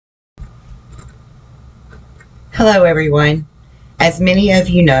Hello everyone. As many of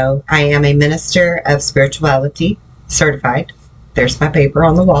you know, I am a minister of spirituality, certified. There's my paper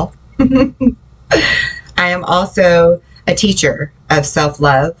on the wall. I am also a teacher of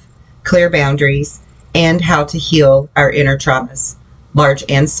self-love, clear boundaries, and how to heal our inner traumas, large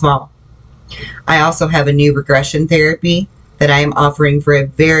and small. I also have a new regression therapy that I am offering for a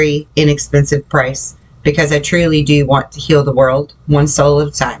very inexpensive price because I truly do want to heal the world one soul at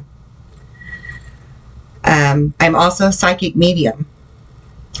a time. I'm also a psychic medium,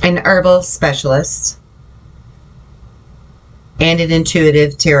 an herbal specialist, and an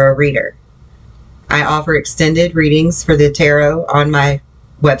intuitive tarot reader. I offer extended readings for the tarot on my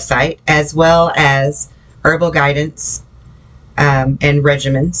website, as well as herbal guidance and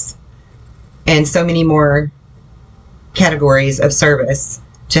regimens, and so many more categories of service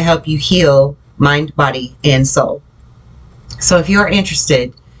to help you heal mind, body, and soul. So if you're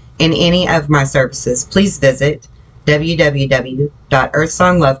interested in any of my services, please visit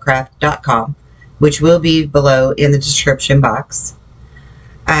www.earthsonglovecraft.com, which will be below in the description box.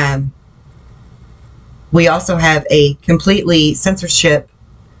 We also have a completely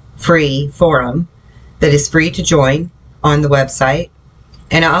censorship-free forum that is free to join on the website.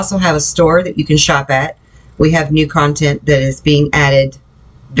 And I also have a store that you can shop at. We have new content that is being added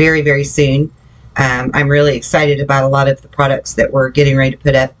very, very soon. I'm really excited about a lot of the products that we're getting ready to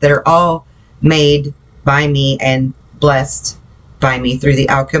put up that are all made by me and blessed by me through the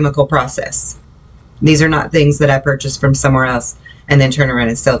alchemical process. These are not things that I purchase from somewhere else and then turn around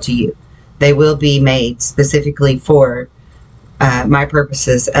and sell to you. They will be made specifically for my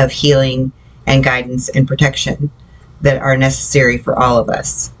purposes of healing and guidance and protection that are necessary for all of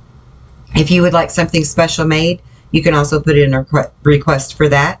us. If you would like something special made, you can also put in a request for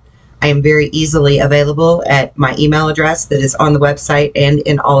that. I am very easily available at my email address that is on the website and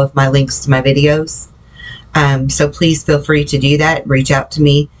in all of my links to my videos. So please feel free to do that. Reach out to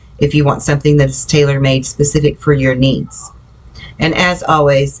me if you want something that is tailor-made specific for your needs. And as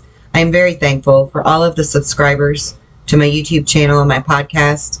always, I am very thankful for all of the subscribers to my YouTube channel and my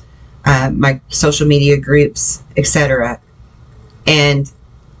podcast, my social media groups, etc. And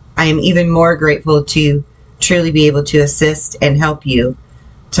I am even more grateful to truly be able to assist and help you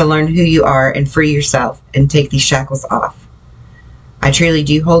to learn who you are and free yourself and take these shackles off. I truly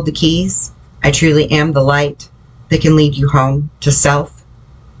do hold the keys. I truly am the light that can lead you home to self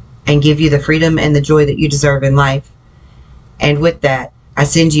and give you the freedom and the joy that you deserve in life. And with that, I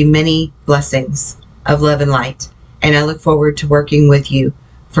send you many blessings of love and light, and I look forward to working with you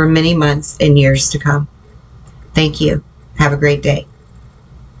for many months and years to come. Thank you. Have a great day.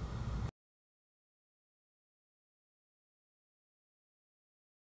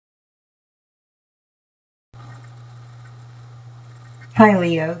 Hi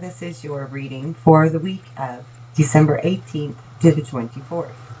Leo, this is your reading for the week of December 18th to the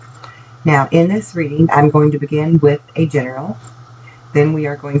 24th. Now in this reading, I'm going to begin with a general. Then we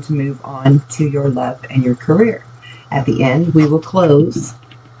are going to move on to your love and your career. At the end, we will close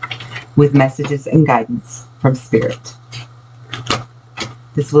with messages and guidance from Spirit.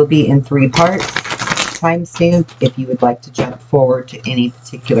 This will be in 3 parts. Timestamp if you would like to jump forward to any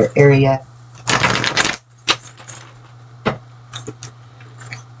particular area.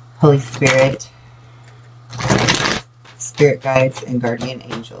 Holy Spirit, Spirit guides, and guardian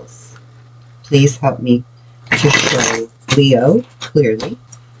angels, please help me to show Leo clearly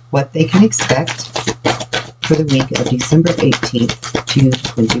what they can expect for the week of December 18th to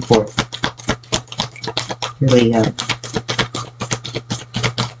 24th. For Leo.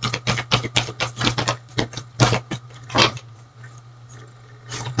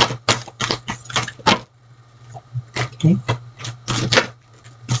 Okay.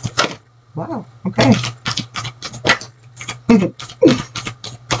 Wow, okay.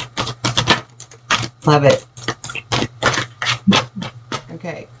 Love it.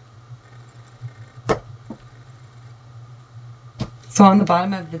 Okay. So on the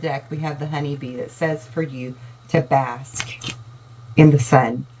bottom of the deck, we have the honeybee that says for you to bask in the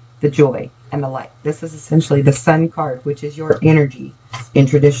sun, the joy, and the light. This is essentially the sun card, which is your energy in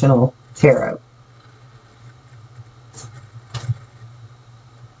traditional tarot.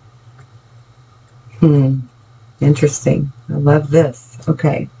 Interesting. I love this.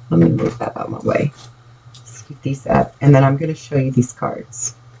 Okay, let me move that out of my way. Scoot these up, and then I'm going to show you these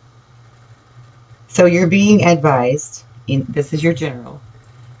cards. So you're being advised, this is your general,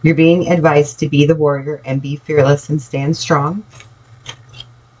 you're being advised to be the warrior and be fearless and stand strong.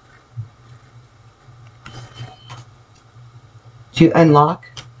 To unlock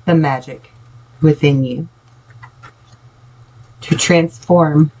the magic within you. To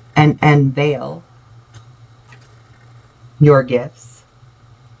transform and unveil your gifts.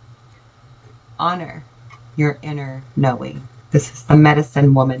 Honor your inner knowing. This is the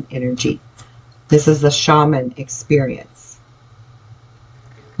medicine woman energy. This is the shaman experience.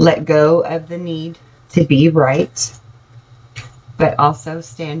 Let go of the need to be right, but also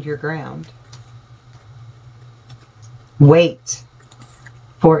stand your ground. Wait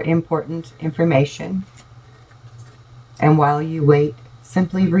for important information. And while you wait,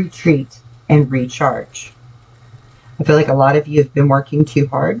 simply retreat and recharge. I feel like a lot of you have been working too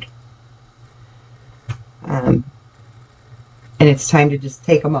hard. And it's time to just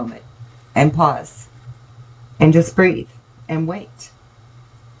take a moment and pause and just breathe and wait.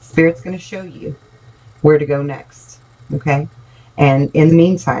 Spirit's going to show you where to go next. Okay? And in the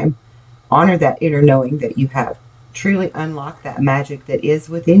meantime, honor that inner knowing that you have. Truly unlock that magic that is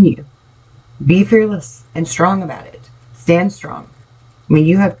within you. Be fearless and strong about it. Stand strong. I mean,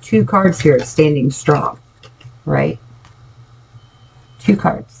 you have 2 cards here of standing strong, right? 2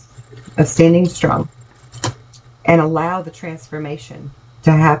 cards of standing strong. And allow the transformation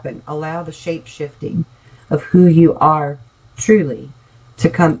to happen. Allow the shape-shifting of who you are truly to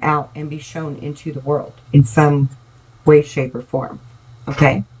come out and be shown into the world in some way, shape, or form.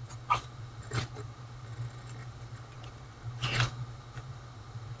 Okay?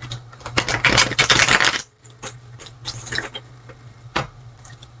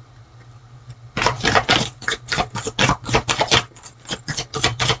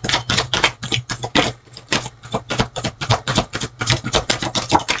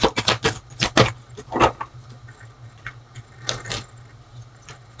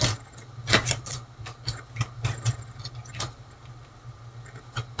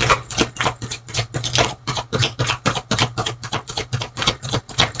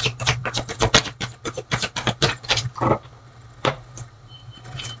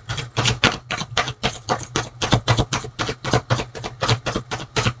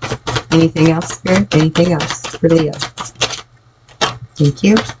 Anything else, Spirit? Anything else for Leo? Thank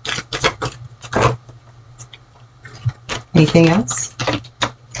you. Anything else?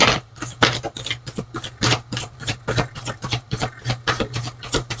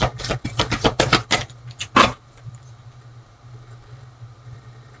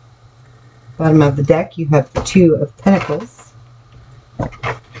 Bottom of the deck, you have the 2 of Pentacles.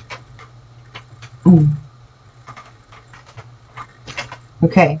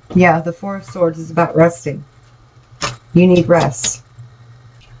 Okay, yeah, the 4 of Swords is about resting. You need rest.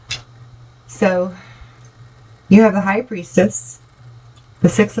 So, you have the High Priestess, the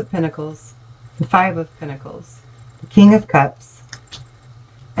 6 of Pentacles, the 5 of Pentacles, the King of Cups,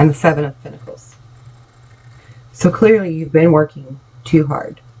 and the 7 of Pentacles. So clearly you've been working too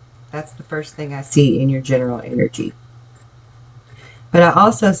hard. That's the first thing I see in your general energy. But I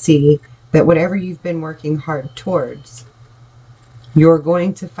also see that whatever you've been working hard towards, you're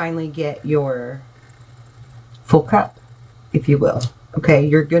going to finally get your full cup, if you will. Okay,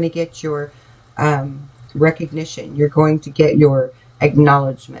 you're going to get your recognition. You're going to get your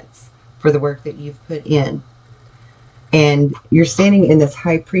acknowledgments for the work that you've put in. And you're standing in this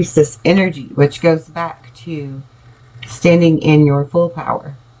High Priestess energy, which goes back to standing in your full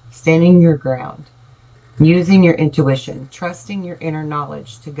power, standing your ground, using your intuition, trusting your inner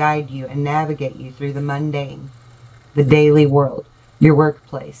knowledge to guide you and navigate you through the mundane, the daily world, your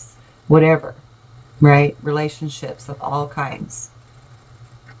workplace, whatever, right? Relationships of all kinds,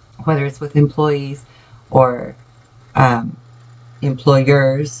 whether it's with employees or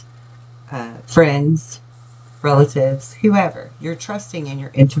employers, friends, relatives, whoever. You're trusting in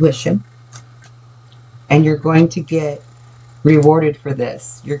your intuition, and you're going to get rewarded for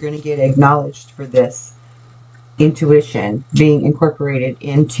this. You're going to get acknowledged for this intuition being incorporated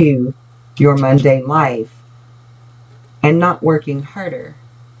into your mundane life, and not working harder,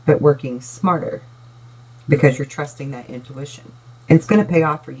 but working smarter, because you're trusting that intuition. And it's going to pay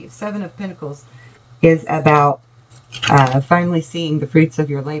off for you. 7 of Pentacles is about finally seeing the fruits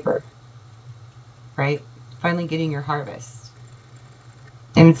of your labor, right? Finally getting your harvest.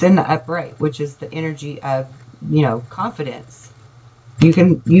 And it's in the upright, which is the energy of, you know, confidence. You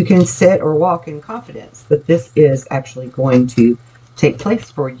can sit or walk in confidence that this is actually going to take place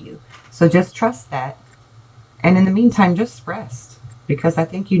for you. So just trust that. And in the meantime, just rest, because I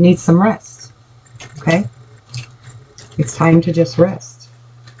think you need some rest. Okay? It's time to just rest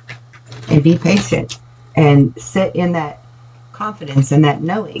and be patient and sit in that confidence and that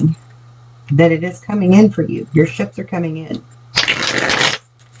knowing that it is coming in for you. Your ships are coming in.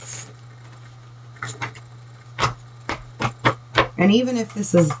 And even if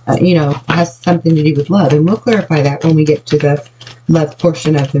this is, you know, has something to do with love, and we'll clarify that when we get to the love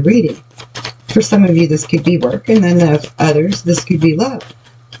portion of the reading. For some of you, this could be work, and then of others, this could be love.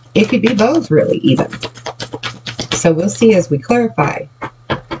 It could be both, really, even. So we'll see as we clarify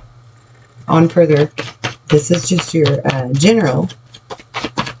on further. This is just your general.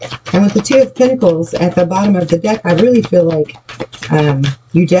 And with the Two of Pentacles at the bottom of the deck, I really feel like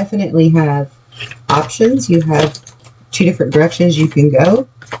you definitely have options. You have two different directions you can go.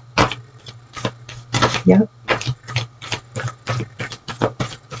 Yep.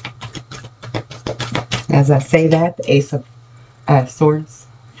 As I say that, the Ace of Swords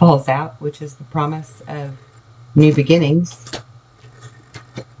falls out, which is the promise of new beginnings.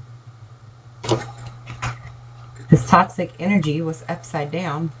 This toxic energy was upside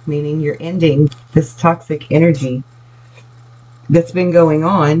down, meaning you're ending this toxic energy that's been going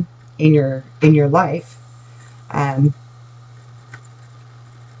on in your life. And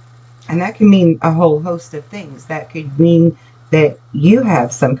that can mean a whole host of things. That could mean that you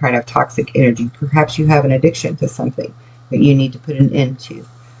have some kind of toxic energy. Perhaps you have an addiction to something that you need to put an end to.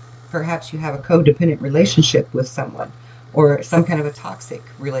 Perhaps you have a codependent relationship with someone, or some kind of a toxic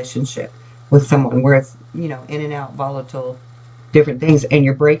relationship with someone where it's, you know, in and out, volatile, different things, and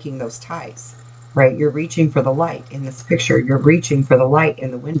you're breaking those ties, right? You're reaching for the light in this picture. You're reaching for the light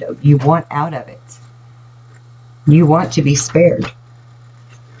in the window. You want out of it. You want to be spared.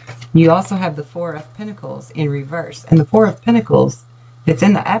 You also have the Four of Pentacles in reverse. And the Four of Pentacles that's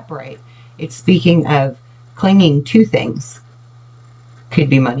in the upright, it's speaking of clinging to things. Could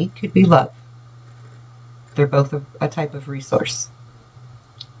be money, could be love. They're both a type of resource.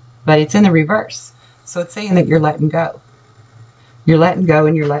 But it's in the reverse. So it's saying that you're letting go. You're letting go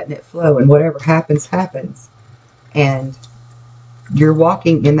and you're letting it flow. And whatever happens, happens. And you're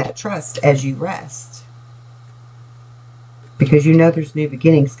walking in that trust as you rest. Because you know there's new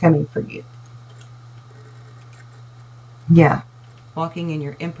beginnings coming for you. Yeah. Walking in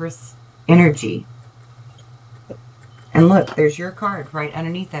your Empress energy. And look, there's your card right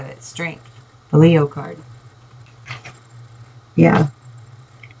underneath of it. Strength. The Leo card. Yeah.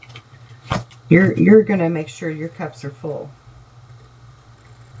 You're going to make sure your cups are full.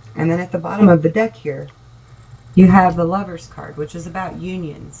 And then at the bottom of the deck here, you have the Lover's card, which is about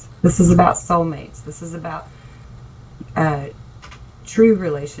unions. This is about soulmates. This is about true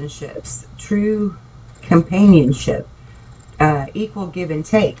relationships, true companionship, equal give and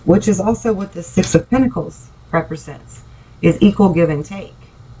take, which is also what the Six of Pentacles represents, is equal give and take.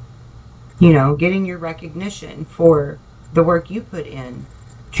 You know, getting your recognition for the work you put in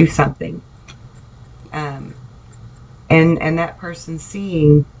to something. And that person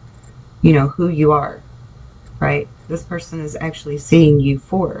seeing, you know, who you are, right? This person is actually seeing you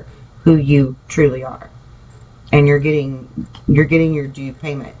for who you truly are. And you're getting your due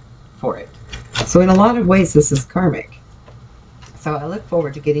payment for it. So in a lot of ways, this is karmic. So I look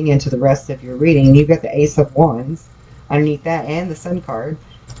forward to getting into the rest of your reading. You've got the Ace of Wands underneath that, and the Sun card,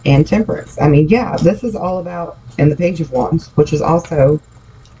 and Temperance. I mean, yeah, this is all about, and the Page of Wands, which is also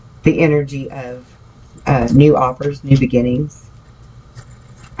the energy of new offers, new beginnings.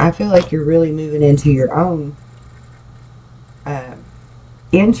 I feel like you're really moving into your own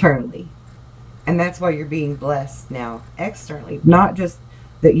internally. And that's why you're being blessed now externally. Not just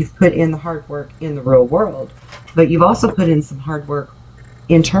that you've put in the hard work in the real world, but you've also put in some hard work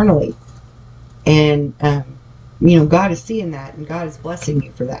internally. And, you know, God is seeing that, and God is blessing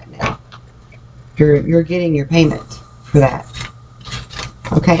you for that now. You're getting your payment for that.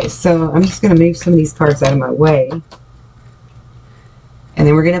 Okay, so I'm just going to move some of these cards out of my way. And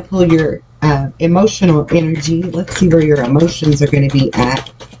then we're going to pull your emotional energy. Let's see where your emotions are going to be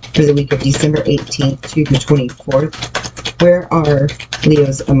at for the week of December 18th to the 24th. Where are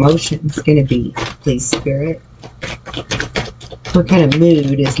Leo's emotions going to be, please, Spirit? What kind of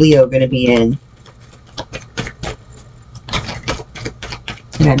mood is Leo going to be in?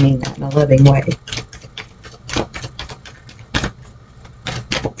 And I mean that in a loving way.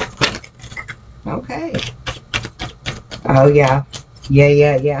 Okay. Oh, yeah.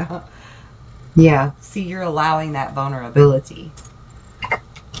 Yeah. Yeah. See, you're allowing that vulnerability.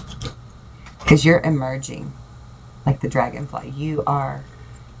 Because you're emerging. Like the dragonfly. You are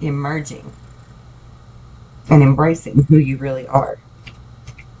emerging. And embracing who you really are.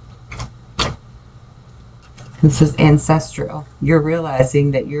 This is ancestral. You're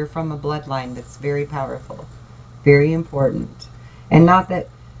realizing that you're from a bloodline that's very powerful. Very important. And not that...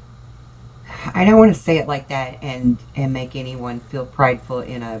 I don't want to say it like that and make anyone feel prideful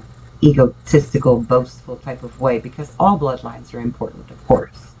in a egotistical, boastful type of way, because all bloodlines are important, of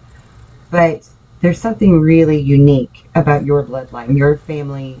course. But there's something really unique about your bloodline, your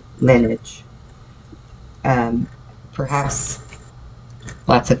family lineage. Perhaps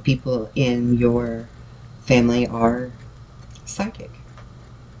Lots of people in your family are psychic,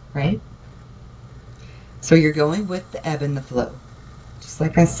 right? So you're going with the ebb and the flow. Just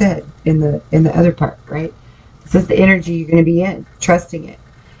like I said in the other part, right? This is the energy you're going to be in, trusting it.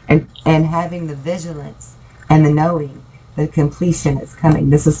 And having the vigilance and the knowing the completion is coming.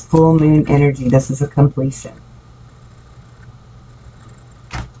 This is full moon energy. This is a completion.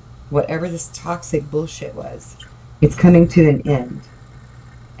 Whatever this toxic bullshit was, it's coming to an end.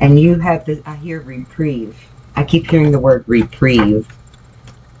 And you have this, I hear reprieve. I keep hearing the word reprieve.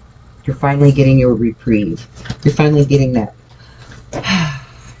 You're finally getting your reprieve. You're finally getting that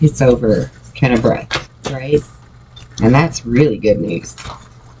it's over kind of breath, right? And that's really good news.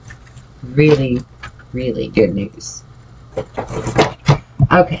 Really, really good news.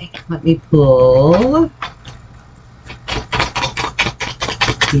 Okay, let me pull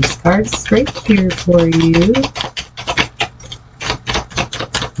these cards right here for you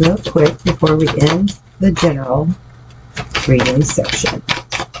real quick before we end the general reading section.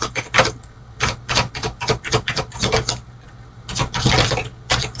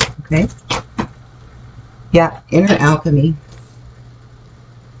 Okay. Yeah, inner alchemy.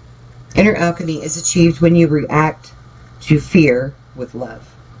 Inner alchemy is achieved when you react to fear with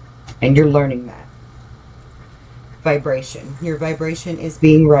love. And you're learning that. Vibration. Your vibration is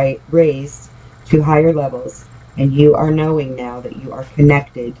being raised to higher levels. And you are knowing now that you are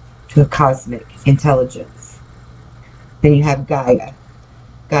connected to a cosmic intelligence. Then you have Gaia.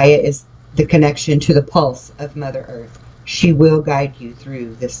 Gaia is the connection to the pulse of Mother Earth. She will guide you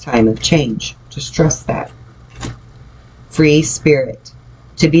through this time of change. Just trust that. Free spirit.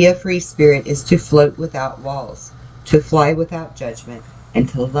 To be a free spirit is to float without walls, to fly without judgment, and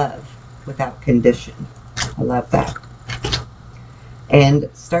to love without condition. I love that. And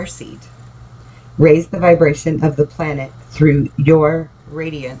starseed. Raise the vibration of the planet through your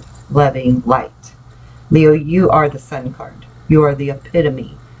radiant, loving light. Leo, you are the sun card. You are the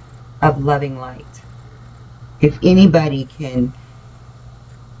epitome of loving light. If anybody can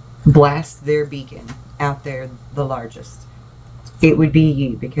blast their beacon out there the largest, it would be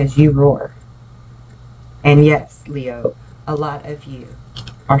you, because you roar. And yes, Leo, a lot of you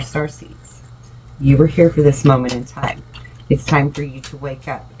are starseeds. You were here for this moment in time. It's time for you to wake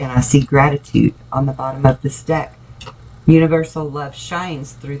up. And I see gratitude on the bottom of this deck. Universal love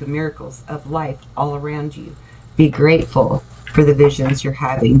shines through the miracles of life all around you. Be grateful for the visions you're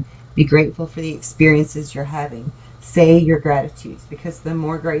having. Be grateful for the experiences you're having. Say your gratitudes, because the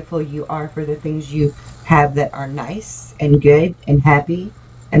more grateful you are for the things you have that are nice and good and happy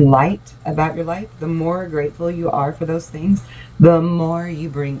and light about your life, the more grateful you are for those things, the more you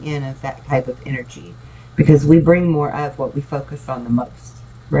bring in of that type of energy. Because we bring more of what we focus on the most,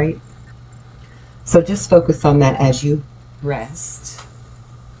 right? So just focus on that as you rest.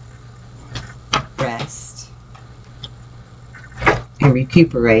 Rest. And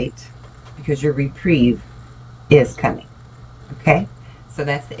recuperate, because your reprieve is coming. Okay? So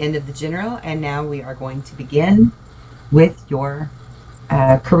that's the end of the general, and now we are going to begin with your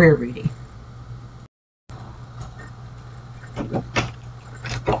career reading.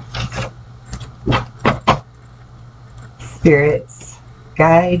 Spirits,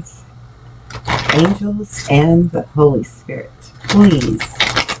 guides, angels, and the Holy Spirit, please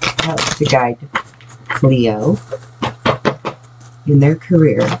help to guide Leo in their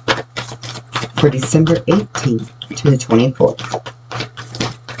career for December 18th to the 24th.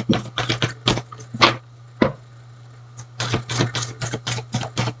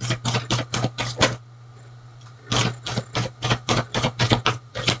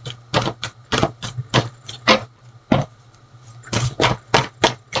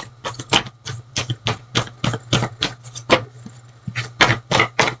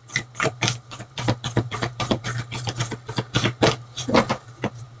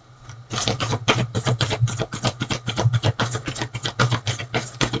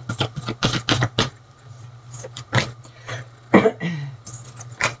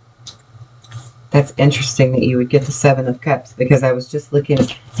 That's interesting that you would get the Seven of Cups, because I was just looking.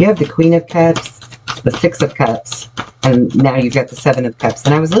 You have the Queen of Cups, the Six of Cups, and now you've got the Seven of Cups.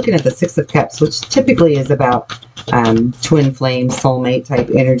 And I was looking at the Six of Cups, which typically is about twin flame, soulmate type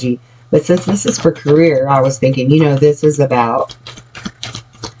energy. But since this is for career, I was thinking, you know, this is about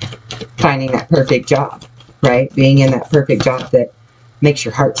finding that perfect job, right? Being in that perfect job that makes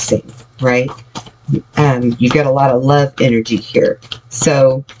your heart sing, right? You get a lot of love energy here.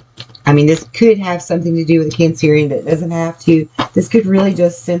 So I mean, this could have something to do with a Cancerian, but it doesn't have to. This could really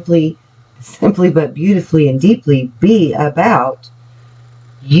just simply but beautifully and deeply be about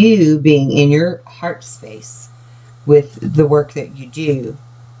you being in your heart space, with the work that you do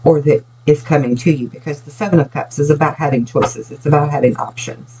or that is coming to you, because the Seven of Cups is about having choices. It's about having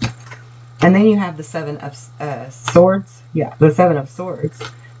options. And then you have the Seven of Swords. Yeah, the Seven of Swords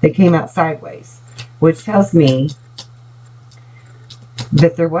that came out sideways, which tells me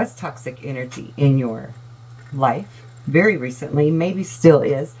that there was toxic energy in your life very recently, maybe still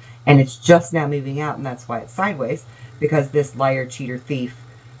is, and it's just now moving out, and that's why it's sideways, because this liar, cheater, thief,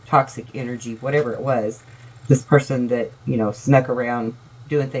 toxic energy, whatever it was, this person that, you know, snuck around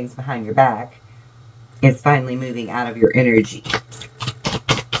doing things behind your back, is finally moving out of your energy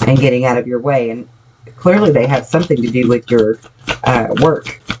and getting out of your way. And clearly they have something to do with your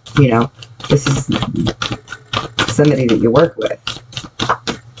work. You know, this is somebody that you work with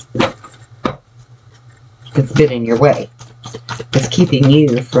that's been in your way. It's keeping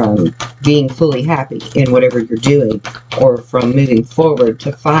you from being fully happy in whatever you're doing, or from moving forward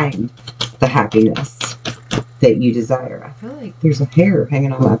to find the happiness that you desire. I feel like there's a hair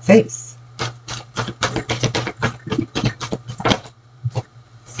hanging on my face.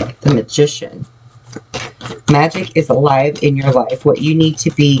 The Magician. Magic is alive in your life. What you need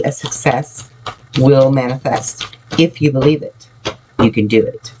to be a success will manifest. If you believe it, you can do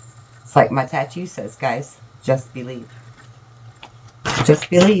it. It's like my tattoo says, guys, just believe. Just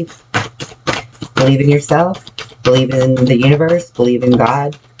believe. Believe in yourself. Believe in the universe. Believe in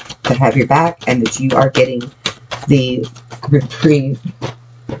God to have your back, and that you are getting the reprieve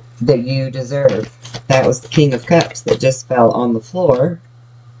that you deserve. That was the King of Cups that just fell on the floor.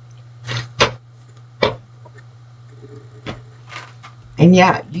 And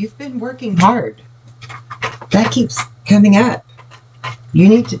yeah, you've been working hard. That keeps coming up. You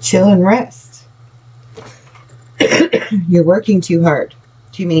need to chill and rest. You're working too hard.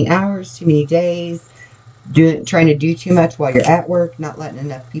 Too many hours, too many days, trying to do too much while you're at work, not letting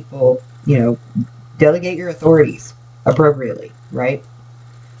enough people, you know, delegate your authorities appropriately, right?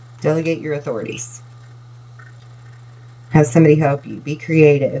 Delegate your authorities. Have somebody help you. Be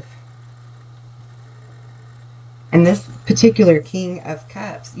creative. And this particular King of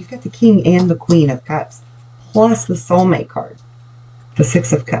Cups, you've got the King and the Queen of Cups, plus the Soulmate card, the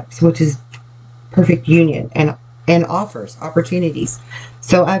Six of Cups, which is perfect union and offers, opportunities.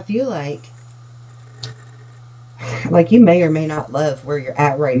 So I feel like you may or may not love where you're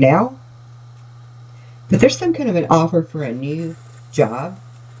at right now, but there's some kind of an offer for a new job,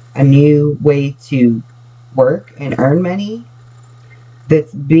 a new way to work and earn money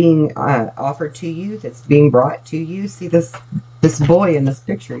that's being offered to you, that's being brought to you. See, this boy in this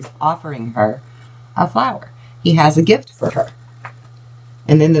picture is offering her a flower. He has a gift for her.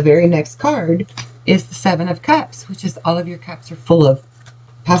 And then the very next card is the Seven of Cups, which is all of your cups are full of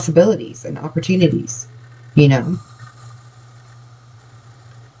possibilities and opportunities, you know.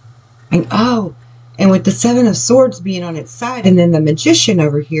 And oh, and with the Seven of Swords being on its side and then the Magician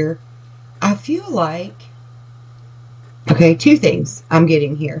over here, I feel like, okay, two things I'm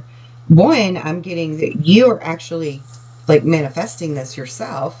getting here. One, I'm getting that you are actually like manifesting this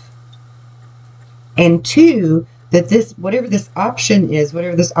yourself. And two, that this, whatever this option is,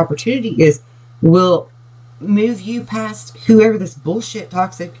 whatever this opportunity is, will move you past whoever this bullshit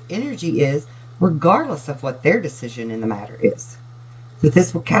toxic energy is, regardless of what their decision in the matter is. That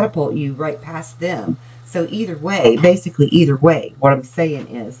this will catapult you right past them. So either way, basically either way, what I'm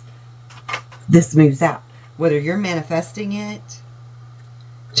saying is this moves out. Whether you're manifesting it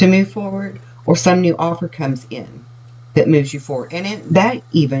to move forward, or some new offer comes in that moves you forward. And that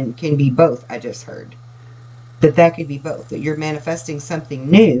even can be both, I just heard. That could be both. That you're manifesting something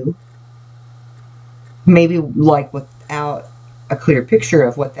new, maybe like without a clear picture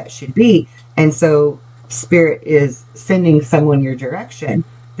of what that should be. And so Spirit is sending someone your direction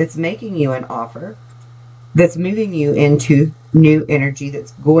that's making you an offer, that's moving you into new energy,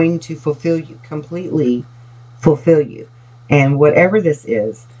 that's going to fulfill you, completely fulfill you. And whatever this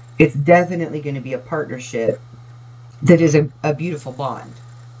is, it's definitely going to be a partnership that is a beautiful bond,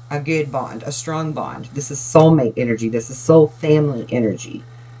 a good bond, a strong bond. This is soulmate energy. This is soul family energy.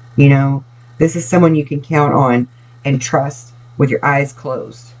 You know, this is someone you can count on and trust with your eyes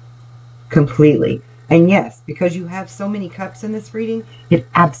closed completely. And yes, because you have so many cups in this reading, it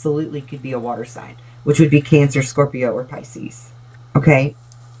absolutely could be a water sign, which would be Cancer, Scorpio, or Pisces. Okay?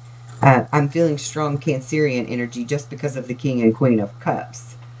 I'm feeling strong Cancerian energy just because of the King and Queen of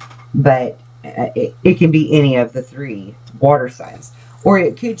Cups. But it can be any of the three water signs. Or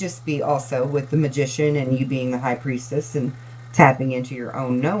it could just be also with the Magician and you being the High Priestess and tapping into your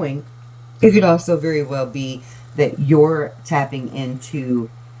own knowing. It could also very well be that you're tapping into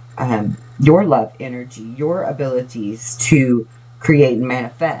your love energy, your abilities to create and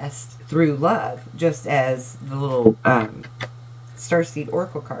manifest through love, just as the little Starseed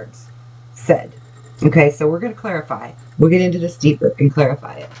Oracle cards said. Okay, so we're going to clarify. We'll get into this deeper and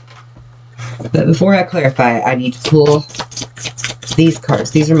clarify it. But before I clarify it, I need to pull these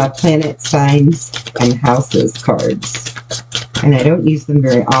cards. These are my planet, signs, and houses cards. And I don't use them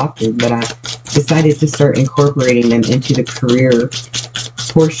very often, but I decided to start incorporating them into the career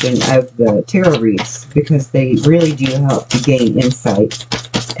portion of the tarot reads because they really do help to gain insight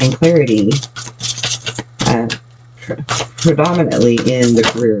and clarity, predominantly in the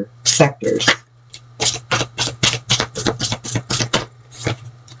career sectors.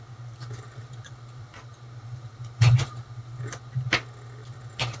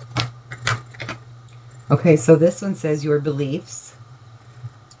 Okay, so this one says your beliefs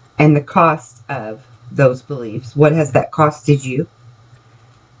and the cost of those beliefs. What has that costed you?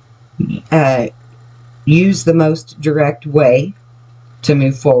 Use the most direct way to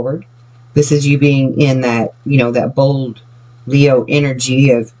move forward. This is you being in that, you know, that bold Leo energy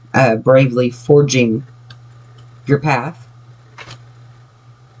of bravely forging your path.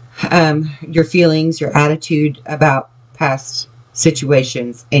 Your feelings, your attitude about past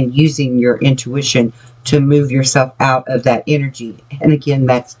situations, and using your intuition to move yourself out of that energy. And again,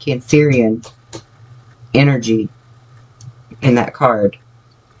 that's Cancerian energy in that card.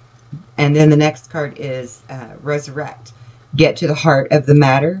 And then the next card is resurrect. Get to the heart of the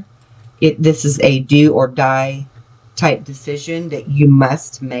matter. This is a do or die type decision that you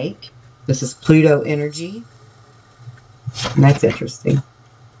must make. This is Pluto energy. And that's interesting.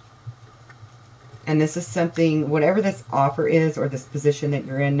 And this is something, whatever this offer is or this position that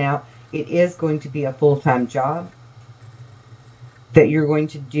you're in now, it is going to be a full-time job that you're going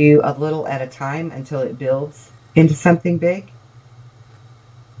to do a little at a time until it builds into something big.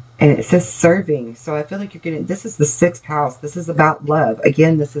 And it says serving. So I feel like you're getting, this is the 6th house. This is about love.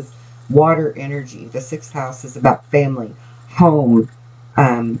 Again, this is water energy. The 6th house is about family, home,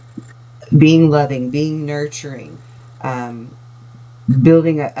 being loving, being nurturing,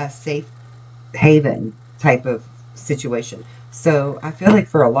 building a safe haven type of situation. So I feel like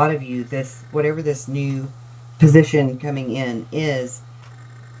for a lot of you, this, whatever this new position coming in is,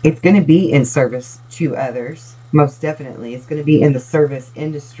 it's going to be in service to others. Most definitely. It's going to be in the service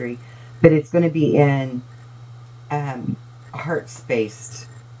industry, but it's going to be in a heart-based,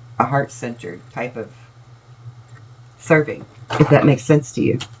 a heart-centered type of serving, if that makes sense to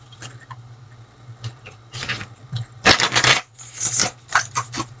you.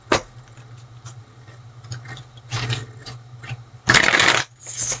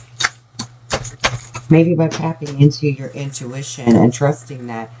 Maybe by tapping into your intuition and trusting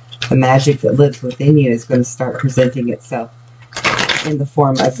that the magic that lives within you is going to start presenting itself in the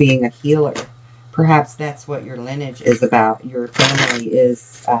form of being a healer. Perhaps that's what your lineage is about. Your family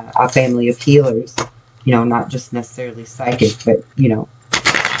is a family of healers. You know, not just necessarily psychic, but, you know,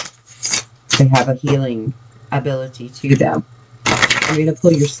 they have a healing ability to them. I'm going to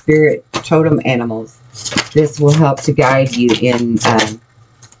pull your spirit totem animals. This will help to guide you in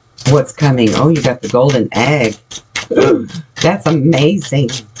what's coming. Oh, you got the golden egg. That's amazing.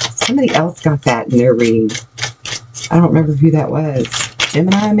 Somebody else got that in their reading. I don't remember who that was.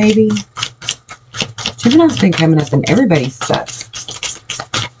 Gemini, maybe? Gemini's been coming up in everybody's stuff.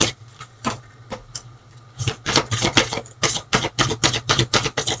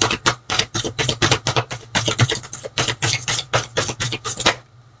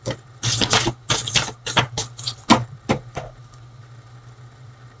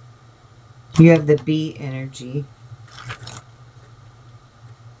 You have the bee energy.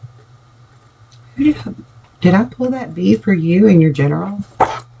 Did I pull that bee for you in your general?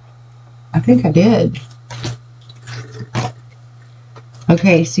 I think I did.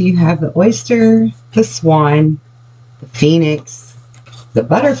 Okay, so you have the oyster, the swan, the phoenix, the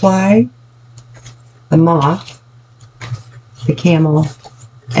butterfly, the moth, the camel,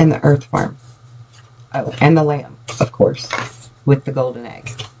 and the earthworm. Oh, and the lamb, of course, with the golden egg.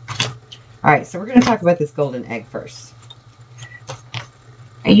 All right, so we're going to talk about this golden egg first.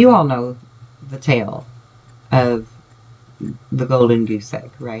 And you all know the tale of the golden goose egg,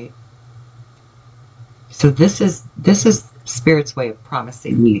 right? So this is Spirit's way of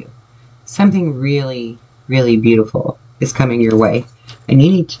promising you something really, really beautiful is coming your way, and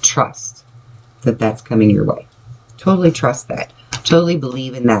you need to trust that that's coming your way. Totally trust that. Totally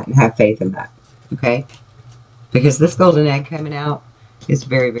believe in that and have faith in that. Okay? Because this golden egg coming out is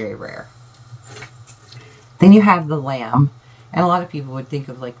very, very rare. Then you have the lamb. And a lot of people would think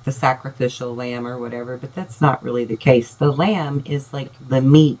of like the sacrificial lamb or whatever, but that's not really the case. The lamb is like the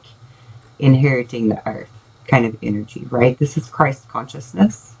meek inheriting the earth kind of energy, right? This is Christ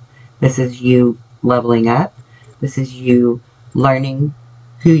consciousness. This is you leveling up. This is you learning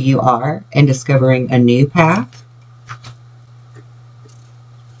who you are and discovering a new path.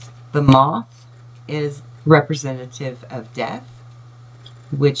 The moth is representative of death,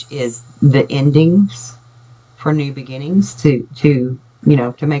 which is the endings for new beginnings, to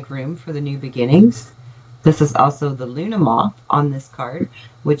make room for the new beginnings. This is also the Luna moth on this card,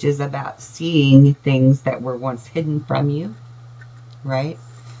 which is about seeing things that were once hidden from you, right?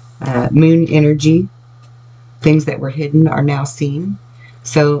 Moon energy, things that were hidden are now seen.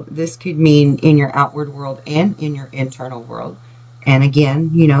 So this could mean in your outward world and in your internal world. And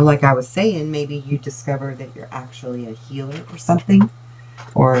again, like I was saying, maybe you discover that you're actually a healer or something,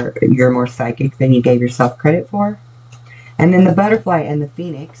 or you're more psychic than you gave yourself credit for. And then the butterfly and the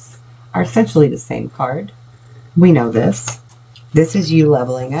phoenix are essentially the same card. We know this. This is you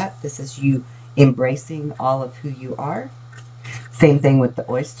leveling up. This is you embracing all of who you are. Same thing with the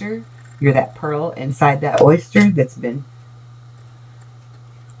oyster. You're that pearl inside that oyster that's been,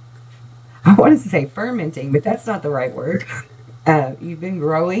 I wanted to say fermenting, but that's not the right word. You've been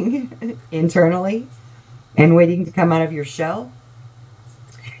growing internally and waiting to come out of your shell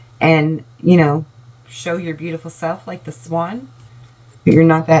and, show your beautiful self like the swan. But you're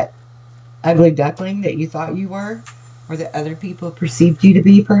not that ugly duckling that you thought you were, or that other people perceived you to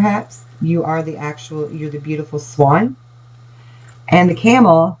be, perhaps. You are you're the beautiful swan. And the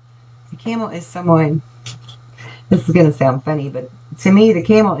camel is someone, this is going to sound funny, but to me, the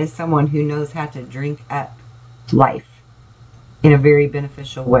camel is someone who knows how to drink up life in a very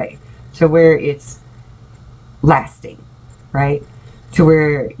beneficial way, to where it's lasting, right? To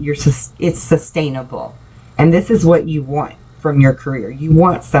where it's sustainable. And this is what you want from your career. You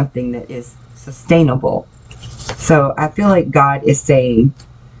want something that is sustainable. So I feel like God is saying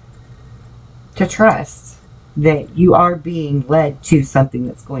to trust that you are being led to something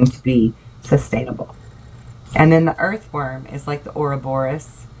that's going to be sustainable. And then the earthworm is like the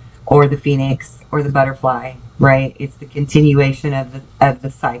Ouroboros or the phoenix or the butterfly, right? It's the continuation of the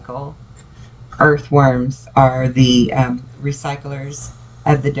cycle. Earthworms are the recyclers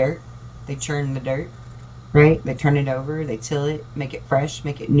of the dirt. They churn the dirt, right? They turn it over, they till it, make it fresh,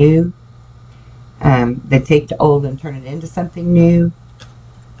 make it new. They take the old and turn it into something new.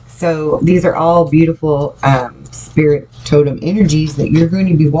 So these are all beautiful spirit totem energies that you're going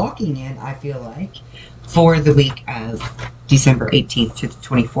to be walking in, I feel like, for the week of December 18th to the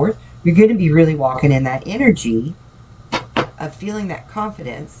 24th. You're going to be really walking in that energy of feeling that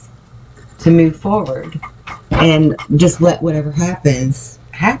confidence to move forward and just let whatever happens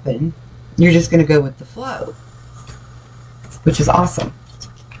happen. You're just going to go with the flow, which is awesome.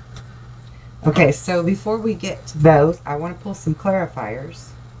 Okay, so before we get to those, I want to pull some clarifiers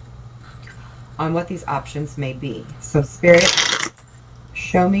on what these options may be. So Spirit,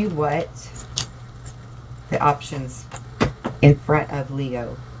 show me what the options in front of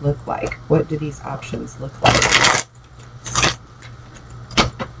Leo look like. What do these options look like?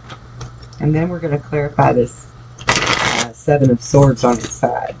 And then we're going to clarify this Seven of Swords on its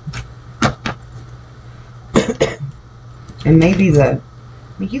side. And maybe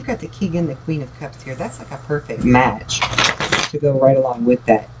you've got the King and the Queen of Cups here. That's like a perfect match to go right along with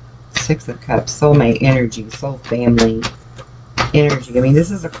that Six of Cups, soulmate energy, soul family energy. I mean,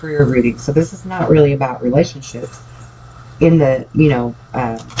 this is a career reading, so this is not really about relationships in the,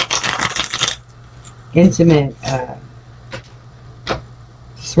 intimate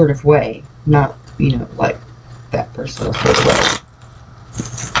sort of way. Not, like that personal sort of way.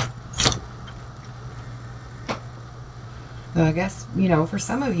 So I guess, for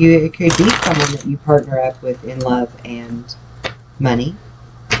some of you, it could be someone that you partner up with in love and money.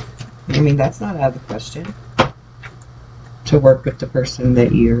 I mean, that's not out of the question, to work with the person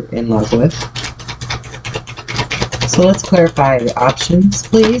that you're in love with. So let's clarify the options,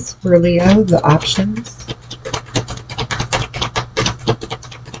 please, for Leo. The options.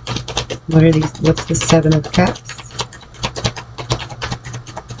 What are these? What's the Seven of Cups?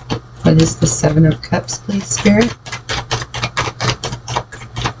 What is the Seven of Cups, please, Spirit?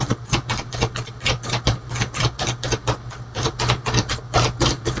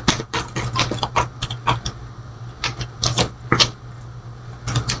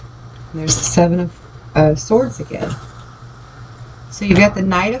 There's the Seven of Swords again. So you've got the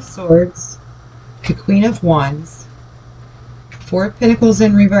Knight of Swords, the Queen of Wands, Four of Pentacles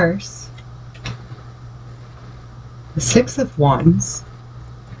in reverse, the Six of Wands,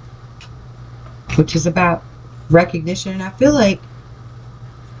 which is about recognition. And I feel like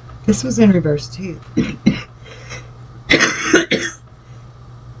this was in reverse too.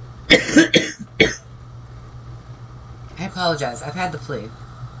 I apologize. I've had the flu.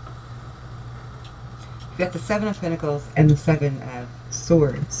 got the Seven of Pentacles and the Seven of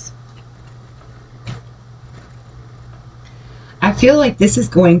Swords. I feel like this is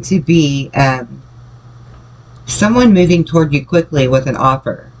going to be someone moving toward you quickly with an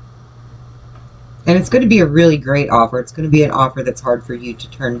offer. And it's going to be a really great offer. It's going to be an offer that's hard for you to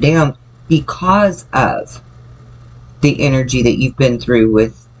turn down because of the energy that you've been through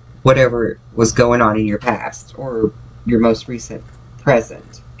with whatever was going on in your past or your most recent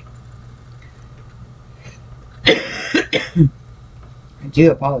present. I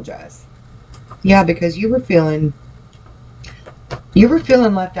do apologize. Yeah, because you were feeling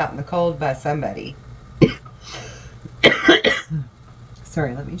left out in the cold by somebody.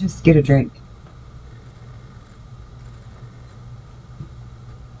 Sorry, let me just get a drink.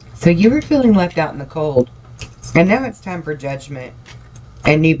 So you were feeling left out in the cold, and now it's time for judgment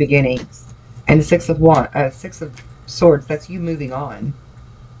and new beginnings. And the Six of Swords, that's you moving on.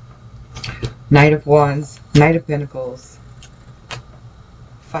 Knight of Wands, Knight of Pentacles,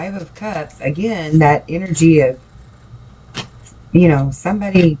 Five of Cups. Again, that energy of, you know,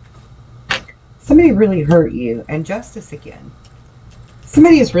 somebody really hurt you. And Justice again.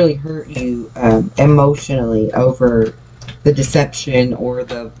 Somebody has really hurt you emotionally over the deception or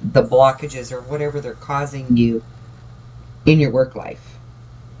the blockages or whatever they're causing you in your work life.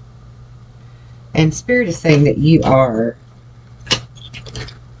 And Spirit is saying that you are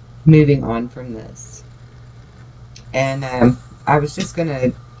moving on from this. And I was just going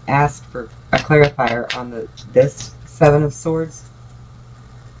to ask for a clarifier on this Seven of Swords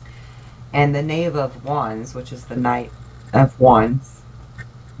and the Knave of Wands, which is the Knight of Wands.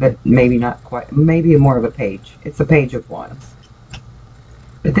 But maybe not quite, maybe more of a page. It's a Page of Wands.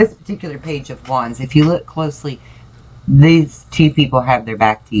 But this particular Page of Wands, if you look closely, these two people have their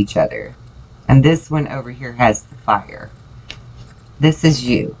back to each other. And this one over here has the fire. This is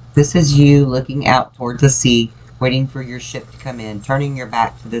you. This is you looking out toward the sea, waiting for your ship to come in, turning your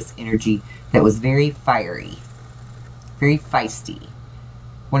back to this energy that was very fiery, very feisty,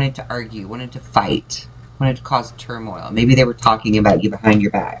 wanted to argue, wanted to fight, wanted to cause turmoil. Maybe they were talking about you behind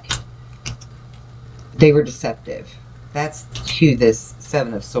your back. They were deceptive. That's who this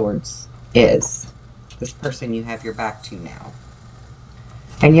Seven of Swords is. This person you have your back to now.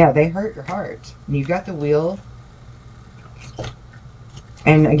 And yeah, they hurt your heart. You got the Wheel.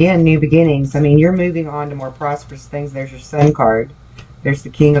 And again, new beginnings. I mean, you're moving on to more prosperous things. There's your Sun card. There's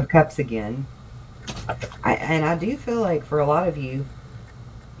the King of Cups again. And I do feel like for a lot of you,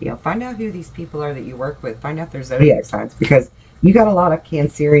 you know, find out who these people are that you work with. Find out their zodiac signs, because you got a lot of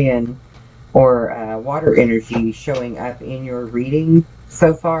Cancerian or water energy showing up in your reading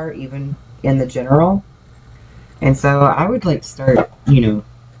so far, even in the general. And so I would like to start, you know,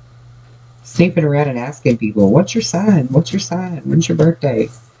 snooping around and asking people, what's your sign? What's your sign? When's your birthday?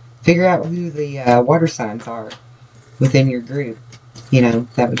 Figure out who the water signs are within your group. You know,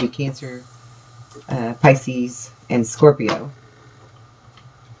 that would be Cancer, Pisces, and Scorpio.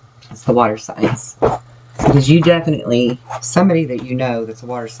 That's the water signs. Because you definitely, somebody that you know that's a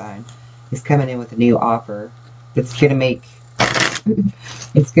water sign is coming in with a new offer that's going to make,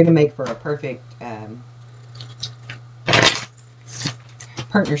 it's going to make for a perfect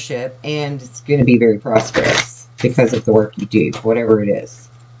partnership, and it's going to be very prosperous because of the work you do, whatever it is.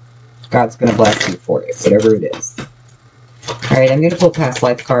 God's going to bless you for it, whatever it is. Alright, I'm going to pull past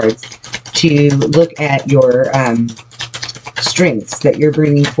life cards to look at your strengths that you're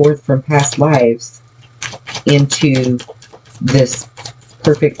bringing forth from past lives into this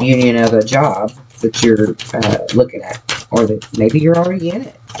perfect union of a job that you're looking at, or that maybe you're already in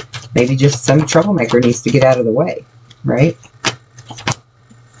it. Maybe just some troublemaker needs to get out of the way, right?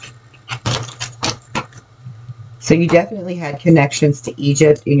 So you definitely had connections to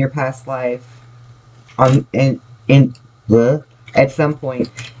Egypt in your past life at some point.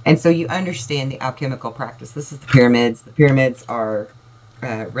 And so you understand the alchemical practice. This is the pyramids. The pyramids are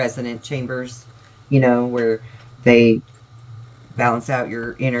resonant chambers, you know, where they balance out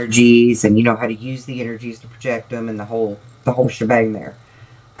your energies, and you know how to use the energies to project them, and the whole shebang there.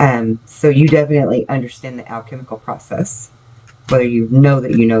 So you definitely understand the alchemical process, whether you know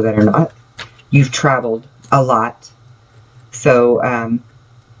that or not. You've traveled a lot. So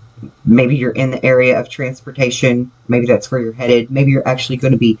maybe you're in the area of transportation. Maybe that's where you're headed. Maybe you're actually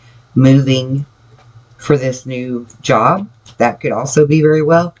going to be moving for this new job. That could also be very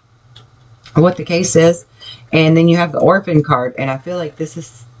well what the case is. And then you have the Orphan card, and I feel like this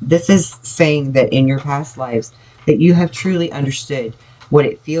is saying that in your past lives that you have truly understood what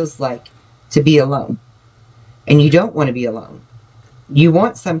it feels like to be alone. And you don't want to be alone. You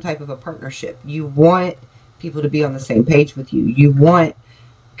want some type of a partnership. You want people to be on the same page with you. You want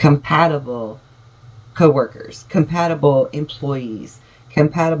compatible co-workers, compatible employees,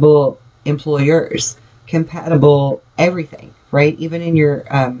 compatible employers, compatible everything, right? Even in your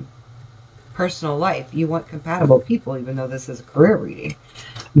personal life, you want compatible people, even though this is a career reading.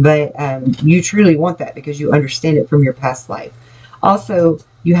 But you truly want that because you understand it from your past life. Also,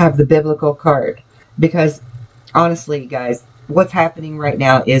 you have the biblical card because honestly, guys, what's happening right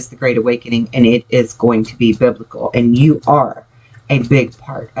now is the Great Awakening, and it is going to be biblical, and you are a big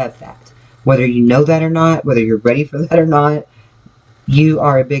part of that. Whether you know that or not, whether you're ready for that or not, you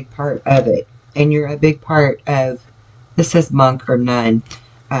are a big part of it. And you're a big part of, this says monk or nun,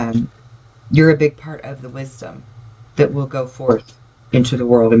 you're a big part of the wisdom that will go forth into the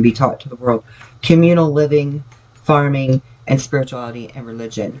world and be taught to the world. Communal living, farming, and spirituality and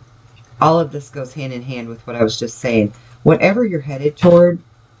religion. All of this goes hand in hand with what I was just saying. Whatever you're headed toward,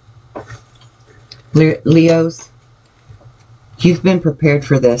 Leos, you've been prepared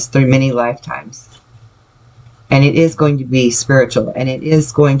for this through many lifetimes. And it is going to be spiritual, and it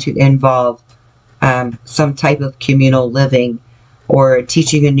is going to involve some type of communal living or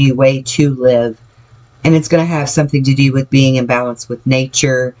teaching a new way to live. And it's going to have something to do with being in balance with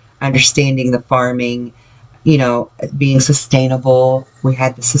nature, understanding the farming, you know, being sustainable. We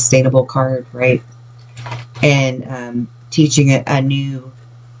had the sustainable card, right? And teaching a new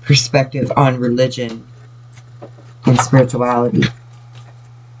perspective on religion and spirituality.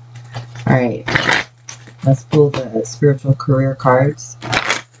 All right, let's pull the spiritual career cards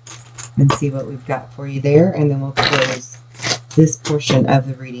and see what we've got for you there, and then we'll close this portion of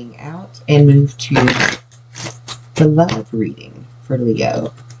the reading out and move to the love reading for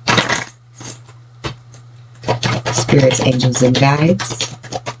Leo. Spirits, angels, and guides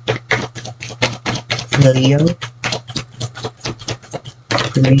for Leo.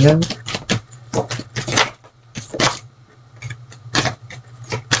 For Leo.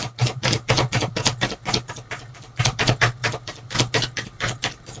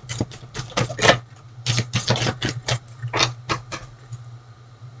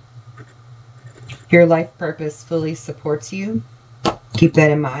 Your life purpose fully supports you. Keep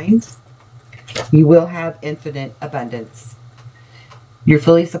that in mind. You will have infinite abundance. You're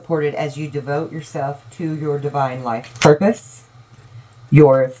fully supported as you devote yourself to your divine life purpose.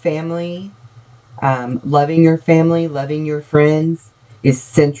 Your family, loving your family, loving your friends is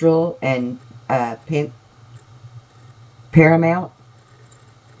central and paramount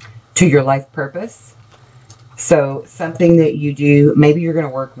to your life purpose. So something that you do, maybe you're going to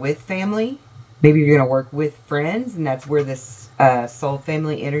work with family. Maybe you're going to work with friends, and that's where this soul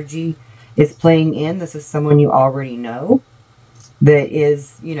family energy is playing in. This is someone you already know that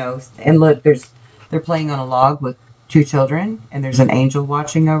is, you know, and look, they're playing on a log with 2 children, and there's an angel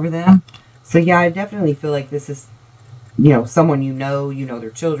watching over them. So yeah, I definitely feel like this is, you know, someone you know their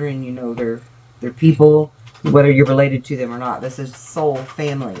children, you know their people, whether you're related to them or not. This is soul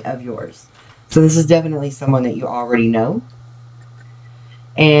family of yours. So this is definitely someone that you already know.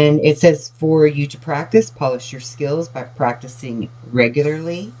 And it says for you to practice, polish your skills by practicing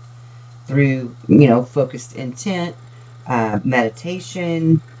regularly through, you know, focused intent,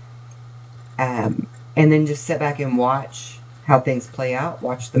 meditation, and then just sit back and watch how things play out.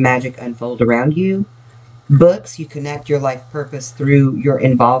 Watch the magic unfold around you. Books, you connect your life purpose through your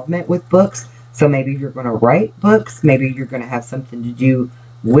involvement with books. So maybe you're going to write books. Maybe you're going to have something to do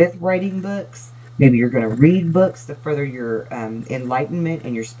with writing books. Maybe you're going to read books to further your enlightenment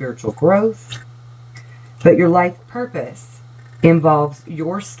and your spiritual growth. But your life purpose involves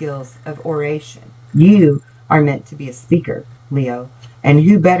your skills of oration. You are meant to be a speaker, Leo. And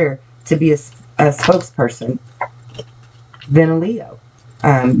who better to be a spokesperson than a Leo?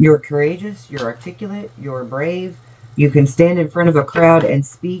 You're courageous, you're articulate, you're brave. You can stand in front of a crowd and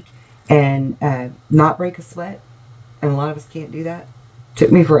speak and not break a sweat. And a lot of us can't do that. Took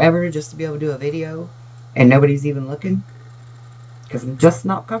me forever just to be able to do a video and nobody's even looking because I'm just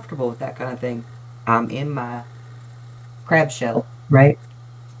not comfortable with that kind of thing. I'm in my crab shell, right?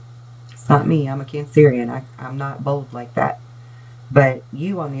 It's not me. I'm a Cancerian. I'm not bold like that. But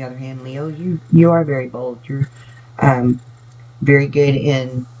you, on the other hand, Leo, you are very bold. You're very good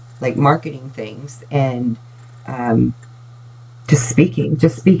in like marketing things and just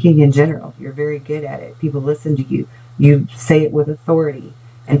speaking in general. You're very good at it. People listen to you. You say it with authority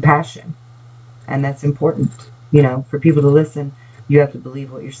and passion. And that's important. You know, for people to listen, you have to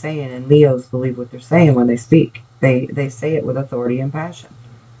believe what you're saying. And Leos believe what they're saying when they speak. They say it with authority and passion.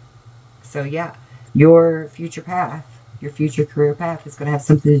 So yeah, your future path, your future career path is going to have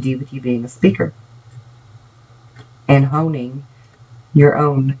something to do with you being a speaker. And honing your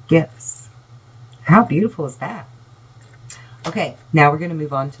own gifts. How beautiful is that? Okay, now we're going to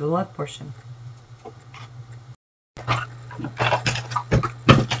move on to the love portion.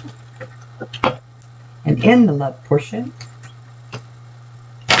 And in the love portion,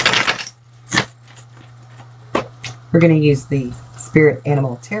 we're going to use the Spirit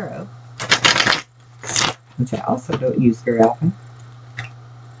Animal Tarot, which I also don't use very often.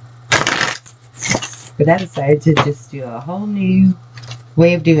 But I decided to just do a whole new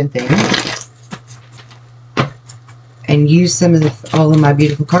way of doing things and use some of all of my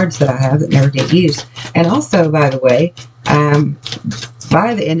beautiful cards that I have that never get used. And also, by the way,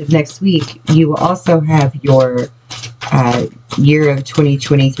 by the end of next week, you will also have your year of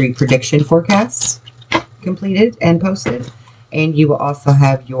 2023 prediction forecasts completed and posted. And you will also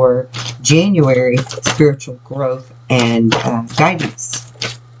have your January spiritual growth and guidance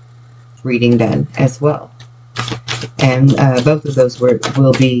reading done as well. And both of those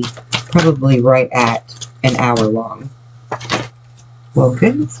will be probably right at an hour long. Well,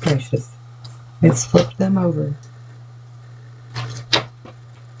 goodness gracious. Let's flip them over.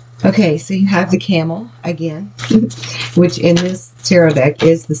 Okay, so you have the camel again, which in this tarot deck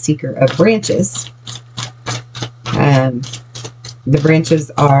is the seeker of branches. The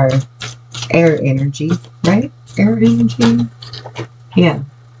branches are air energy, right? Air energy? Yeah.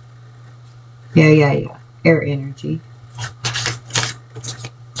 Yeah. Air energy.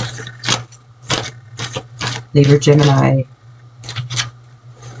 Libra, Gemini.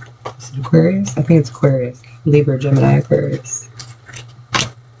 Is it Aquarius? I think it's Aquarius. Libra, Gemini, Aquarius.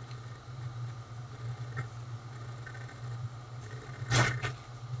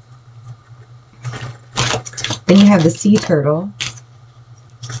 Then you have the sea turtle.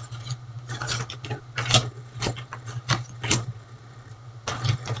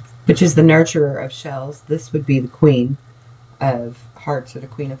 Which is the nurturer of shells. This would be the Queen of Hearts or the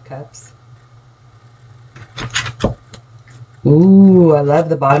Queen of Cups. Ooh, I love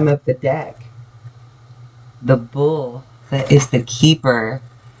the bottom of the deck. The bull that is the keeper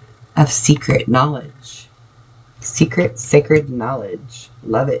of secret knowledge. Secret, sacred knowledge.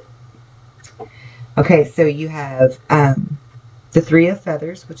 Love it. Okay, so you have the Three of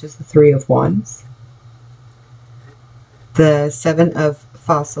Feathers, which is the Three of Wands. The Seven of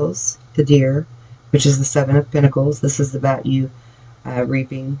Fossils, the Deer, which is the Seven of Pentacles. This is about you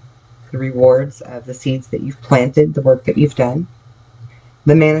reaping the rewards of the seeds that you've planted, the work that you've done.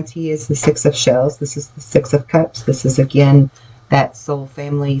 The Manatee is the Six of Shells. This is the Six of Cups. This is, again, that soul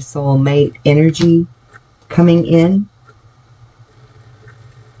family, soul mate energy coming in.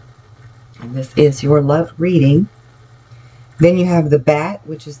 And this is your love reading. Then you have the Bat,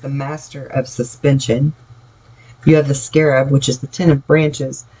 which is the Master of Suspension. You have the Scarab, which is the Ten of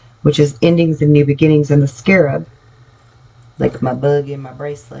Branches, which is endings and new beginnings. And the Scarab, like my bug in my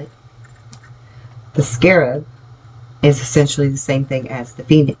bracelet, the Scarab is essentially the same thing as the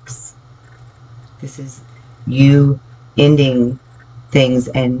Phoenix. This is you ending things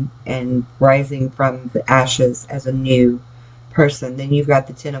and rising from the ashes as a new person. Then you've got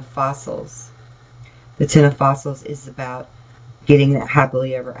the Ten of Fossils. The Ten of Fossils is about getting that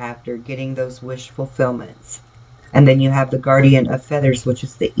happily ever after, getting those wish fulfillments. And then you have the Guardian of Feathers, which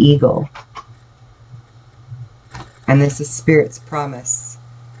is the eagle. And this is Spirit's promise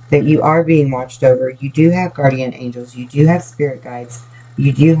that you are being watched over. You do have guardian angels. You do have spirit guides.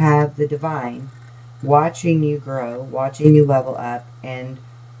 You do have the divine watching you grow, watching you level up, and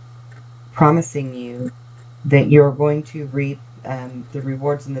promising you that you're going to reap the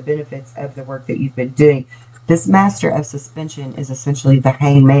rewards and the benefits of the work that you've been doing. This Master of Suspension is essentially the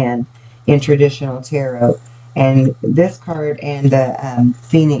hangman in traditional tarot. And this card and the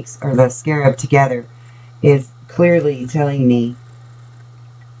Phoenix or the Scarab together is clearly telling me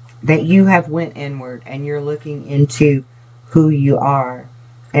that you have went inward and you're looking into who you are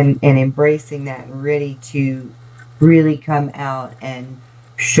and embracing that and ready to really come out and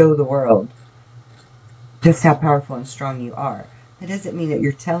show the world just how powerful and strong you are. That doesn't mean that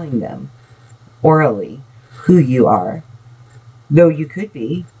you're telling them orally who you are. Though you could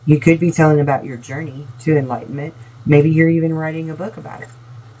be. You could be telling about your journey to enlightenment. Maybe you're even writing a book about it.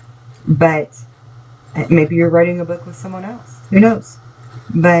 But maybe you're writing a book with someone else. Who knows?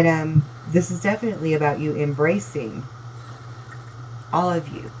 But this is definitely about you embracing all of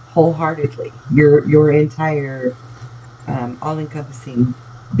you wholeheartedly. Your entire all-encompassing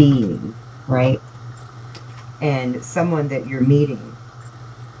being, right? And someone that you're meeting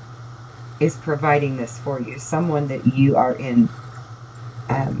is providing this for you. Someone that you are in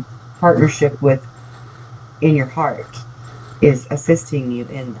partnership with in your heart is assisting you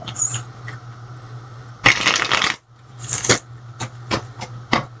in this.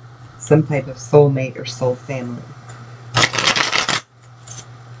 Some type of soulmate or soul family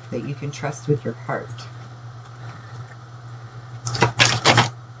that you can trust with your heart.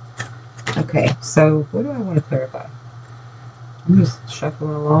 Okay, so what do I want to clarify? I'm just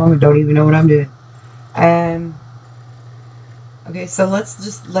shuffling along and don't even know what I'm doing. Okay, so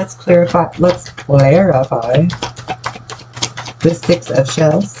let's clarify the Six of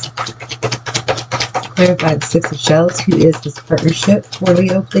Shells. Clarify the Six of Shells. Who is this partnership for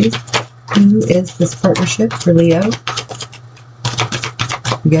Leo, please? Who is this partnership for Leo?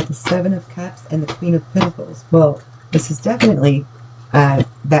 We got the Seven of Cups and the Queen of Pentacles. Well, this is definitely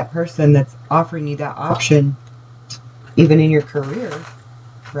that person that's offering you that option even in your career,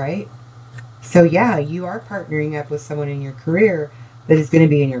 right? So yeah, you are partnering up with someone in your career that is going to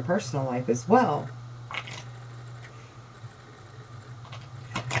be in your personal life as well.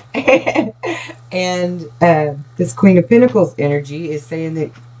 And this Queen of Pentacles energy is saying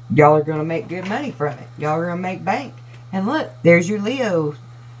that y'all are going to make good money from it. Y'all are going to make bank. And look, there's your Leo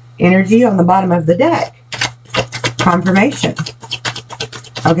energy on the bottom of the deck. Confirmation.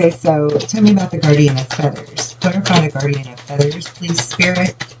 Okay, so tell me about the Guardian of Feathers. Clarify the Guardian of Feathers, please,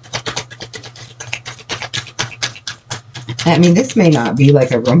 Spirit. I mean, this may not be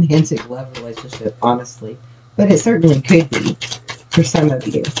like a romantic love relationship, honestly, but it certainly could be for some of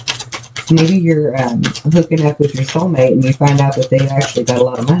you. Maybe you're hooking up with your soulmate and you find out that they actually got a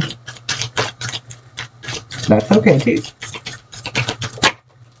lot of money. That's okay, too.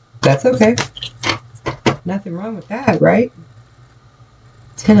 That's okay. Nothing wrong with that, right?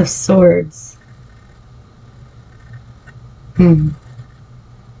 Ten of Swords.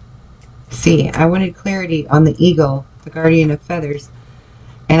 See, I wanted clarity on the Eagle, the Guardian of Feathers.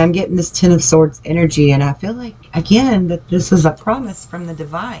 And I'm getting this Ten of Swords energy, and I feel like, again, that this is a promise from the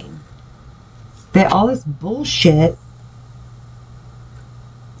divine. That all this bullshit,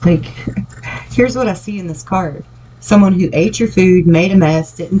 like, here's what I see in this card. Someone who ate your food, made a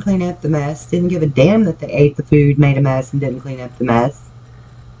mess, didn't clean up the mess, didn't give a damn that they ate the food, made a mess, and didn't clean up the mess.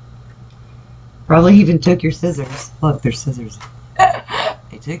 Probably even took your scissors. Look, there's scissors.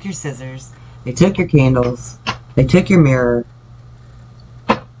 They took your scissors. They took your candles. They took your mirror.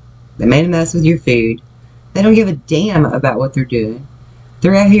 They made a mess with your food. They don't give a damn about what they're doing.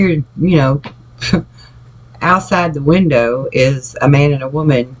 They're out here, you know, outside the window is a man and a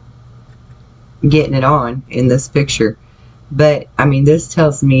woman getting it on in this picture. But, I mean, this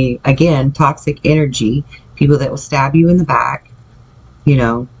tells me, again, toxic energy. People that will stab you in the back, you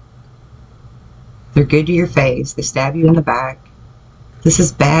know. They're good to your face. They stab you in the back. This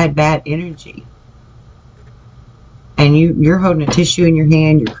is bad, bad energy. And you're holding a tissue in your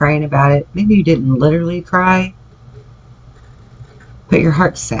hand. You're crying about it. Maybe you didn't literally cry, but your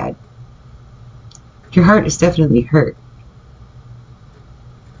heart's sad. Your heart is definitely hurt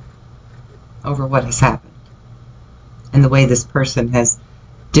over what has happened and the way this person has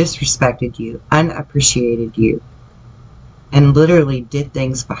disrespected you, unappreciated you, and literally did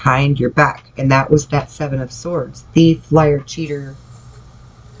things behind your back. And that was that Seven of Swords, thief, liar, cheater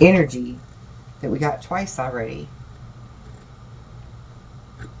energy that we got twice already.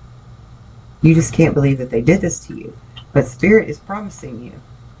 You just can't believe that they did this to you. But Spirit is promising you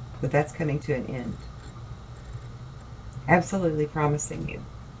that that's coming to an end. Absolutely promising you.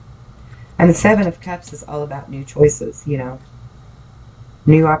 And the Seven of Cups is all about new choices, you know.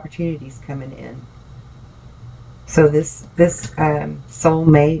 New opportunities coming in. So this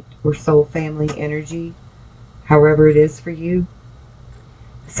soulmate or soul family energy, however it is for you,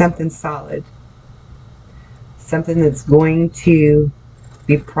 something solid. Something that's going to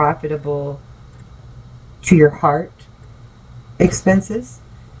be profitable to your heart expenses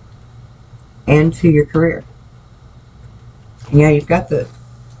and to your career. And yeah, you've got the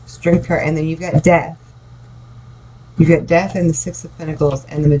Strength card, and then you've got Death. You've got Death and the Six of Pentacles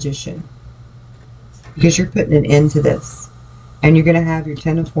and the Magician. Because you're putting an end to this. And you're going to have your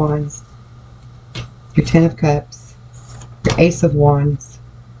Ten of Wands, your Ten of Cups, your Ace of Wands.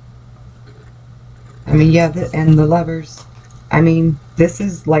 I mean, yeah, and the Lovers. I mean, this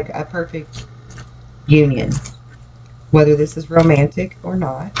is like a perfect union. Whether this is romantic or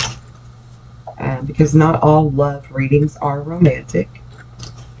not. Because not all love readings are romantic.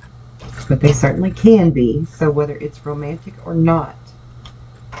 But they certainly can be. So whether it's romantic or not,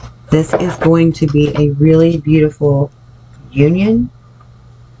 this is going to be a really beautiful union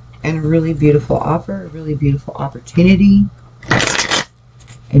and a really beautiful offer, a really beautiful opportunity,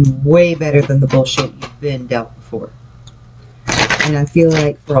 and way better than the bullshit you've been dealt before. And I feel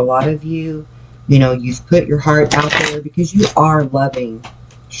like for a lot of you, you know, you've put your heart out there because you are loving,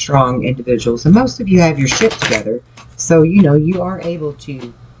 strong individuals. And most of you have your shit together. So, you know, you are able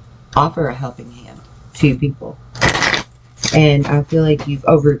to offer a helping hand to people. And I feel like you've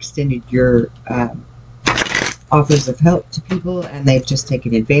overextended your offers of help to people, and they've just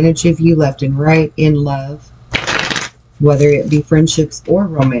taken advantage of you left and right in love, whether it be friendships or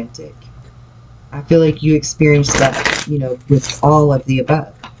romantic. I feel like you experienced that, you know, with all of the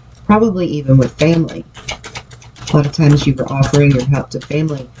above. Probably even with family. A lot of times you were offering your help to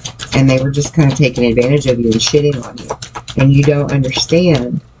family, and they were just kind of taking advantage of you and shitting on you. And you don't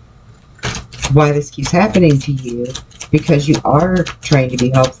understand why this keeps happening to you, because you are trying to be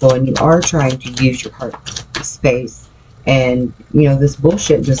helpful and you are trying to use your heart space. And, you know, this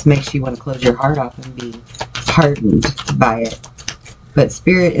bullshit just makes you want to close your heart off and be hardened by it. But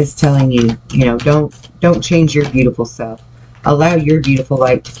Spirit is telling you, you know, don't change your beautiful self. Allow your beautiful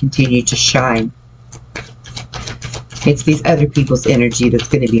light to continue to shine. It's these other people's energy that's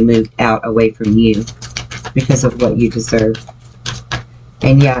going to be moved out away from you because of what you deserve.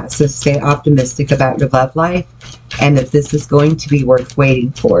 And yeah, so stay optimistic about your love life, and that this is going to be worth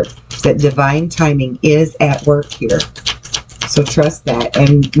waiting for. That divine timing is at work here. So trust that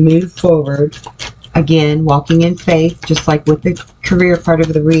and move forward. Again, walking in faith, just like with the career part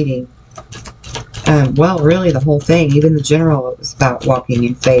of the reading. Well, really the whole thing, even the general, it was about walking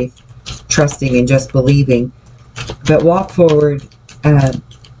in faith, trusting and just believing. But walk forward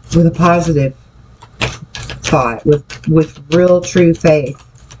with a positive thought, with real true faith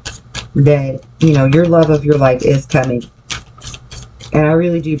that, you know, your love of your life is coming. And I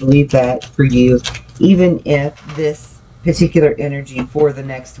really do believe that for you, even if this particular energy for the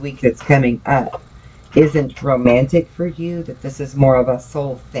next week that's coming up isn't romantic for you, that this is more of a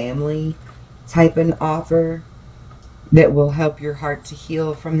soul family type an offer that will help your heart to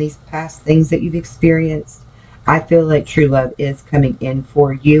heal from these past things that you've experienced. I feel like true love is coming in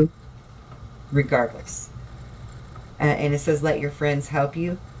for you regardless. And it says, let your friends help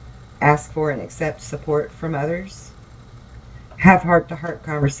you. Ask for and accept support from others. Have heart-to-heart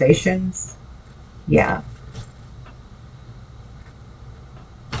conversations. Yeah.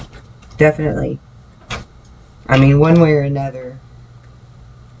 Definitely. I mean, one way or another.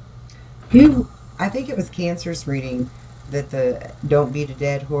 I think it was Cancer's reading that the don't beat a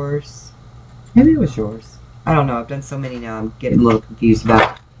dead horse. Maybe it was yours. I don't know. I've done so many now. I'm getting a little confused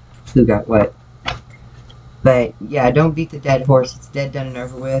about who got what. But yeah, don't beat the dead horse. It's dead, done, and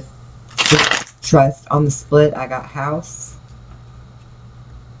over with. Just trust. On the split, I got house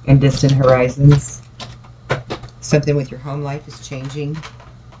and distant horizons. Something with your home life is changing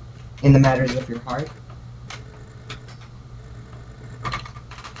in the matters of your heart.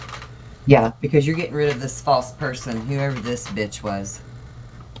 Yeah, because you're getting rid of this false person, whoever this bitch was.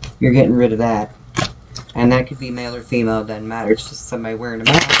 You're getting rid of that. And that could be male or female, doesn't matter. It's just somebody wearing a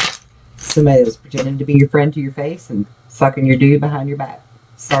mask. Somebody that was pretending to be your friend to your face and sucking your dude behind your back.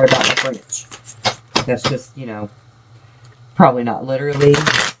 Sorry about my French. That's just, you know, probably not literally,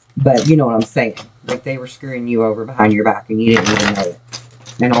 but you know what I'm saying. Like they were screwing you over behind your back and you didn't even know it.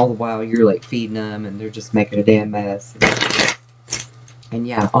 And all the while you're like feeding them and they're just making a damn mess. And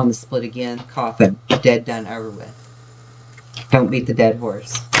yeah, on the split again, coffin, dead, done, over with. Don't beat the dead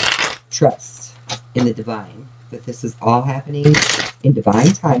horse. Trust in the divine, that this is all happening in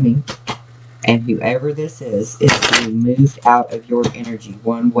divine timing, and whoever this is being moved out of your energy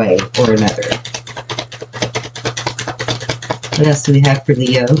one way or another. What else do we have for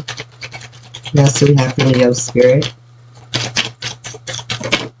Leo? What else do we have for Leo Spirit?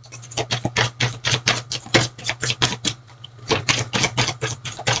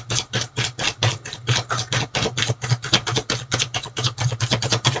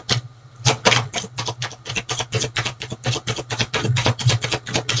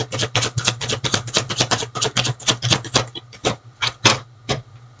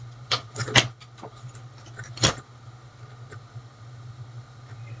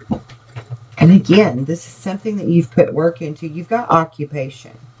 And again, this is something that you've put work into. You've got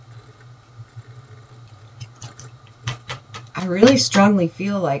occupation. I really strongly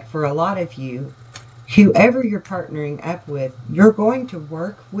feel like for a lot of you, whoever you're partnering up with, you're going to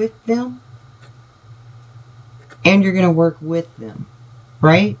work with them and you're going to work with them,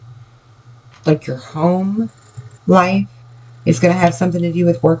 right? Like your home life is going to have something to do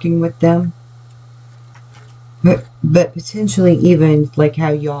with working with them. But potentially even like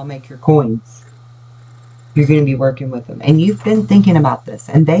how y'all make your coins. You're going to be working with them. And you've been thinking about this.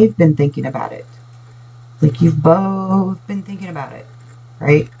 And they've been thinking about it. Like you've both been thinking about it.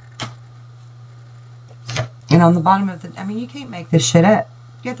 Right? And on the bottom of the... I mean, you can't make this shit up.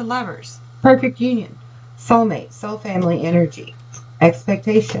 You got the Lovers. Perfect union. Soulmate. Soul family energy.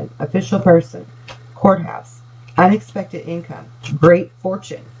 Expectation. Official person. Courthouse. Unexpected income. Great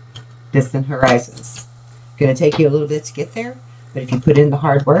fortune. Distant horizons. Going to take you a little bit to get there, but if you put in the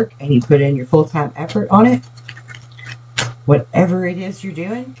hard work and you put in your full-time effort on it, Whatever it is you're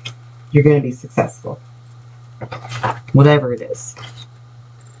doing, you're going to be successful. Whatever it is.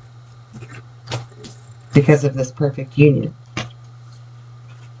 Because of this perfect union.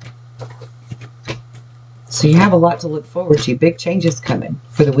 So you have a lot to look forward to. Big changes coming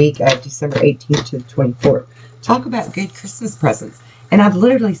for the week of December 18th to the 24th. Talk about good Christmas presents. And I've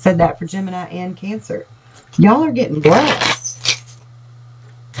literally said that for Gemini and Cancer. Y'all are getting blessed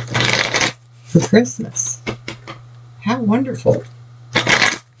for Christmas. How wonderful.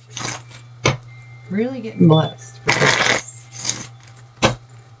 Really getting blessed for Christmas.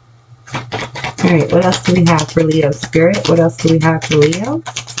 Alright, what else do we have for Leo Spirit? What else do we have for Leo?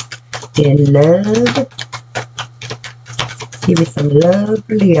 In love. Give me some love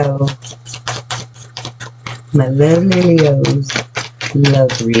for Leo. My lovely Leos.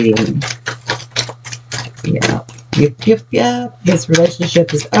 Love reading. Yeah. Yep. This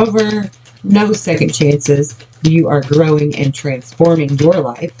relationship is over. No second chances. You are growing and transforming your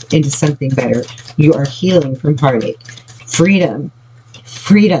life into something better. You are healing from heartache. Freedom.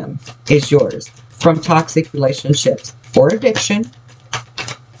 Freedom is yours from toxic relationships or addiction.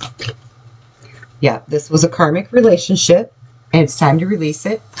 Yeah, this was a karmic relationship, and it's time to release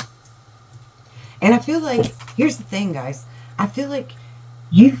it. And I feel like, here's the thing, guys. I feel like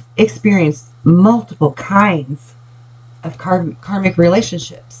you've experienced multiple kinds of karmic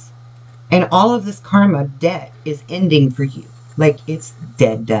relationships. And all of this karma debt is ending for you. Like, it's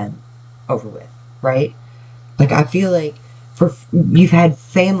dead, done, over with, right? Like, I feel like you've had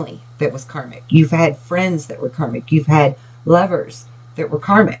family that was karmic. You've had friends that were karmic. You've had lovers that were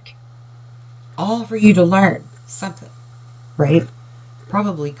karmic. All for you to learn something, right?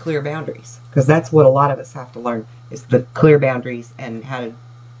 Probably clear boundaries, because that's what a lot of us have to learn, is the clear boundaries and how to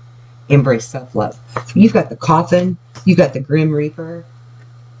embrace self-love. So you've got the coffin, you've got the Grim Reaper.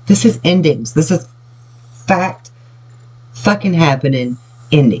 This is endings. This is fact fucking happening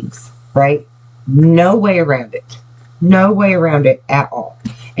endings, right? No way around it. No way around it at all.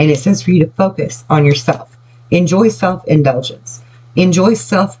 And it says for you to focus on yourself. Enjoy self-indulgence. Enjoy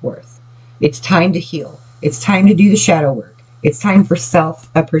self-worth. It's time to heal. It's time to do the shadow work. It's time for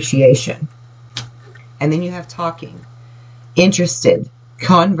self-appreciation. And then you have talking. Interested.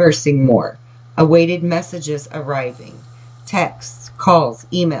 Conversing more. Awaited messages arriving. Texts, calls,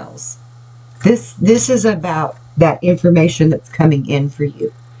 emails. This is about that information that's coming in for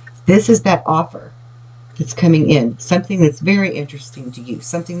you. This is that offer that's coming in. Something that's very interesting to you.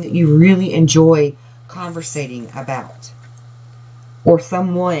 Something that you really enjoy conversating about. Or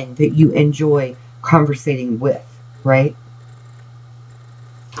someone that you enjoy conversating with, right?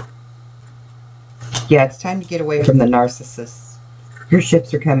 Yeah, it's time to get away from the narcissists. Your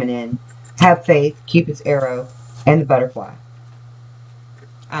ships are coming in. Have faith, Cupid's arrow, and the butterfly.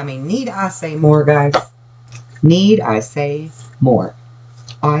 I mean, need I say more, guys? Need I say more?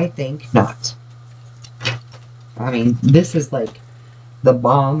 I think not. I mean, this is like the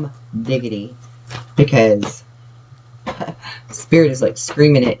bomb diggity, because Spirit is like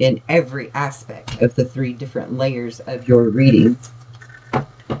screaming it in every aspect of the 3 different layers of your reading,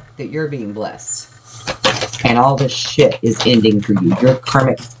 that you're being blessed. And all this shit is ending for you. Your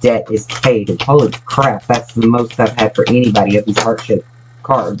karmic debt is paid. And holy crap, that's the most I've had for anybody of these heart-shaped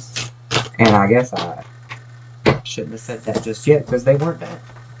cards. And I guess I shouldn't have said that just yet, because they weren't done.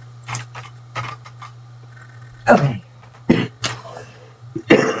 Okay.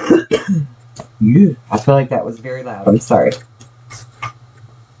 Yeah, I feel like that was very loud. I'm sorry.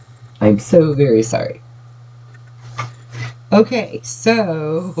 I'm so very sorry. Okay,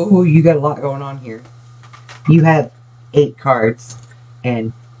 so you got a lot going on here. You have 8 cards,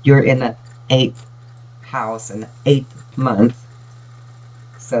 and you're in the 8th house and the 8th month.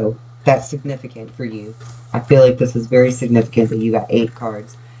 So that's significant for you. I feel like this is very significant that you got 8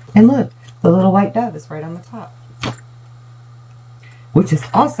 cards. And look, the little white dove is right on the top. Which is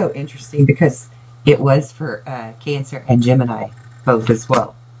also interesting because it was for Cancer and Gemini both as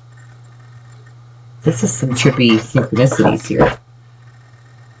well. This is some trippy synchronicities here.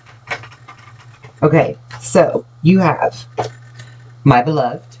 Okay, so you have, my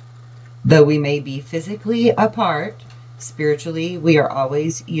beloved, though we may be physically apart, spiritually we are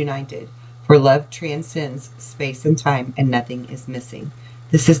always united. For love transcends space and time, and nothing is missing.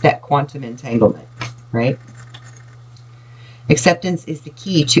 This is that quantum entanglement, right? Acceptance is the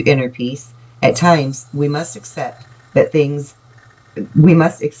key to inner peace. At times, we must accept things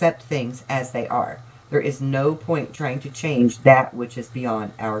as they are. There is no point trying to change that which is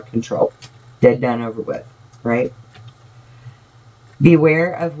beyond our control. Dead, done, over with, right?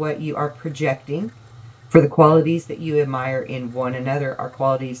 Beware of what you are projecting, for the qualities that you admire in one another are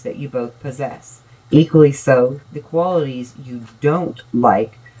qualities that you both possess. Equally so, the qualities you don't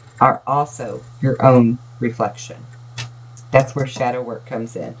like are also your own reflection. That's where shadow work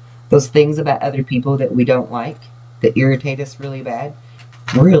comes in. Those things about other people that we don't like, that irritate us really bad,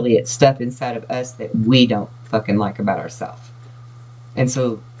 really it's stuff inside of us that we don't fucking like about ourselves. And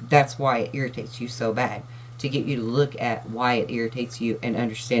so that's why it irritates you so bad, to get you to look at why it irritates you and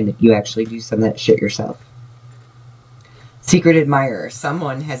understand that you actually do some of that shit yourself. Secret admirer.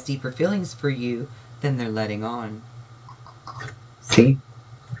 Someone has deeper feelings for you than they're letting on. See?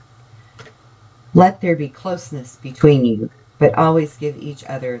 Let there be closeness between you, but always give each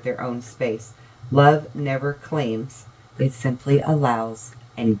other their own space. Love never claims, it simply allows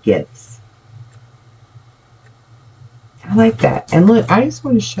and gives. I like that. And look, I just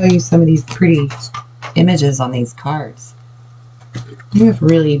want to show you some of these pretty images on these cards. You have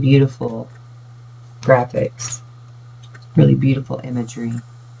really beautiful graphics, really beautiful imagery.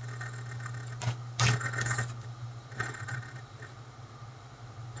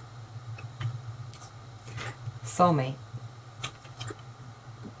 Soulmate.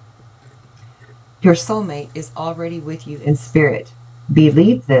 Your soulmate is already with you in spirit.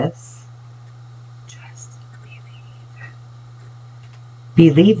 Believe this. Just believe.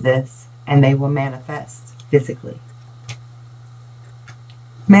 Believe this, and they will manifest physically.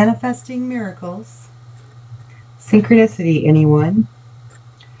 Manifesting miracles. Synchronicity, anyone?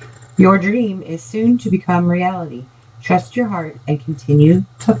 Your dream is soon to become reality. Trust your heart and continue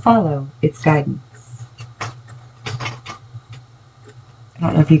to follow its guidance. I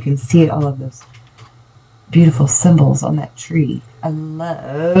don't know if you can see it, all of those beautiful symbols on that tree. I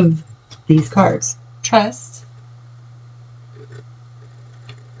love these cards. Trust.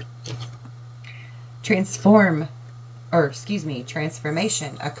 Transformation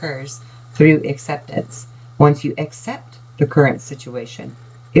occurs through acceptance. Once you accept the current situation,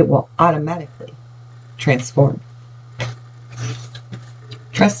 it will automatically transform.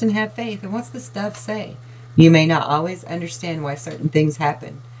 Trust and have faith. And what's the stuff say? You may not always understand why certain things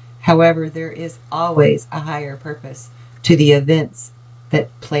happen. However, there is always a higher purpose to the events that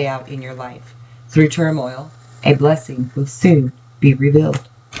play out in your life. Through turmoil, a blessing will soon be revealed.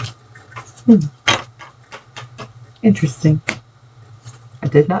 Interesting. I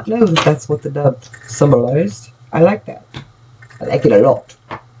did not know that that's what the dove symbolized. I like that. I like it a lot.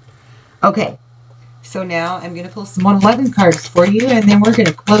 Okay, so now I'm going to pull some 111 cards for you, and then we're going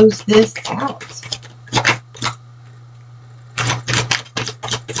to close this out.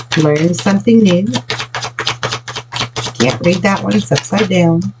 Learn something new. Can't read that one, it's upside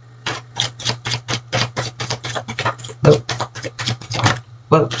down.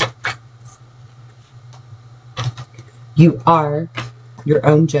 Whoa. You are your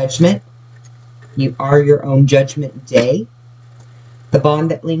own judgment. You are your own judgment day. The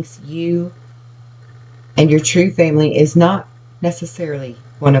bond that links you and your true family is not necessarily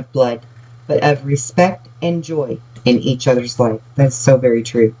one of blood, but of respect and joy in each other's life. That's so very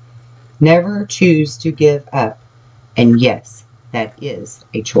true. Never choose to give up. And yes, that is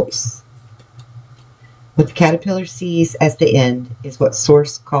a choice. What the caterpillar sees as the end is what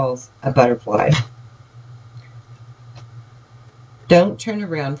Source calls a butterfly. Don't turn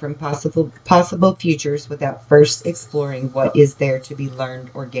around from possible futures without first exploring what is there to be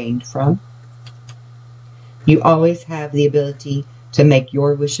learned or gained from. You always have the ability to make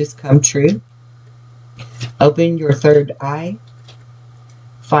your wishes come true. Open your third eye.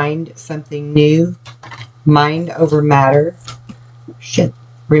 Find something new. Mind over matter. Shit.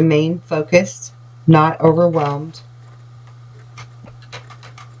 Remain focused, not overwhelmed.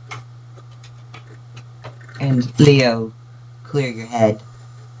 And Leo, clear your head.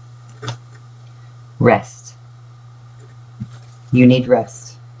 Rest. You need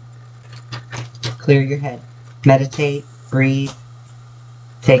rest. Clear your head. Meditate, breathe,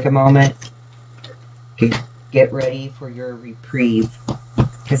 take a moment, get ready for your reprieve,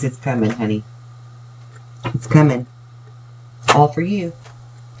 because it's coming, honey. It's coming. All for you.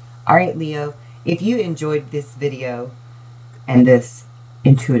 Alright, Leo, if you enjoyed this video and this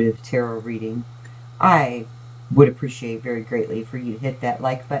intuitive tarot reading, I would appreciate very greatly for you to hit that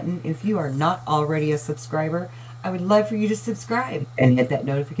like button. If you are not already a subscriber, I would love for you to subscribe and hit that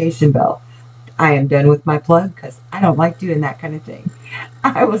notification bell. I am done with my plug because I don't like doing that kind of thing.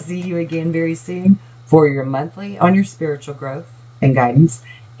 I will see you again very soon for your monthly on your spiritual growth and guidance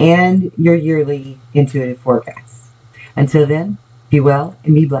and your yearly intuitive forecast. Until then, be well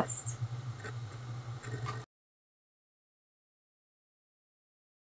and be blessed.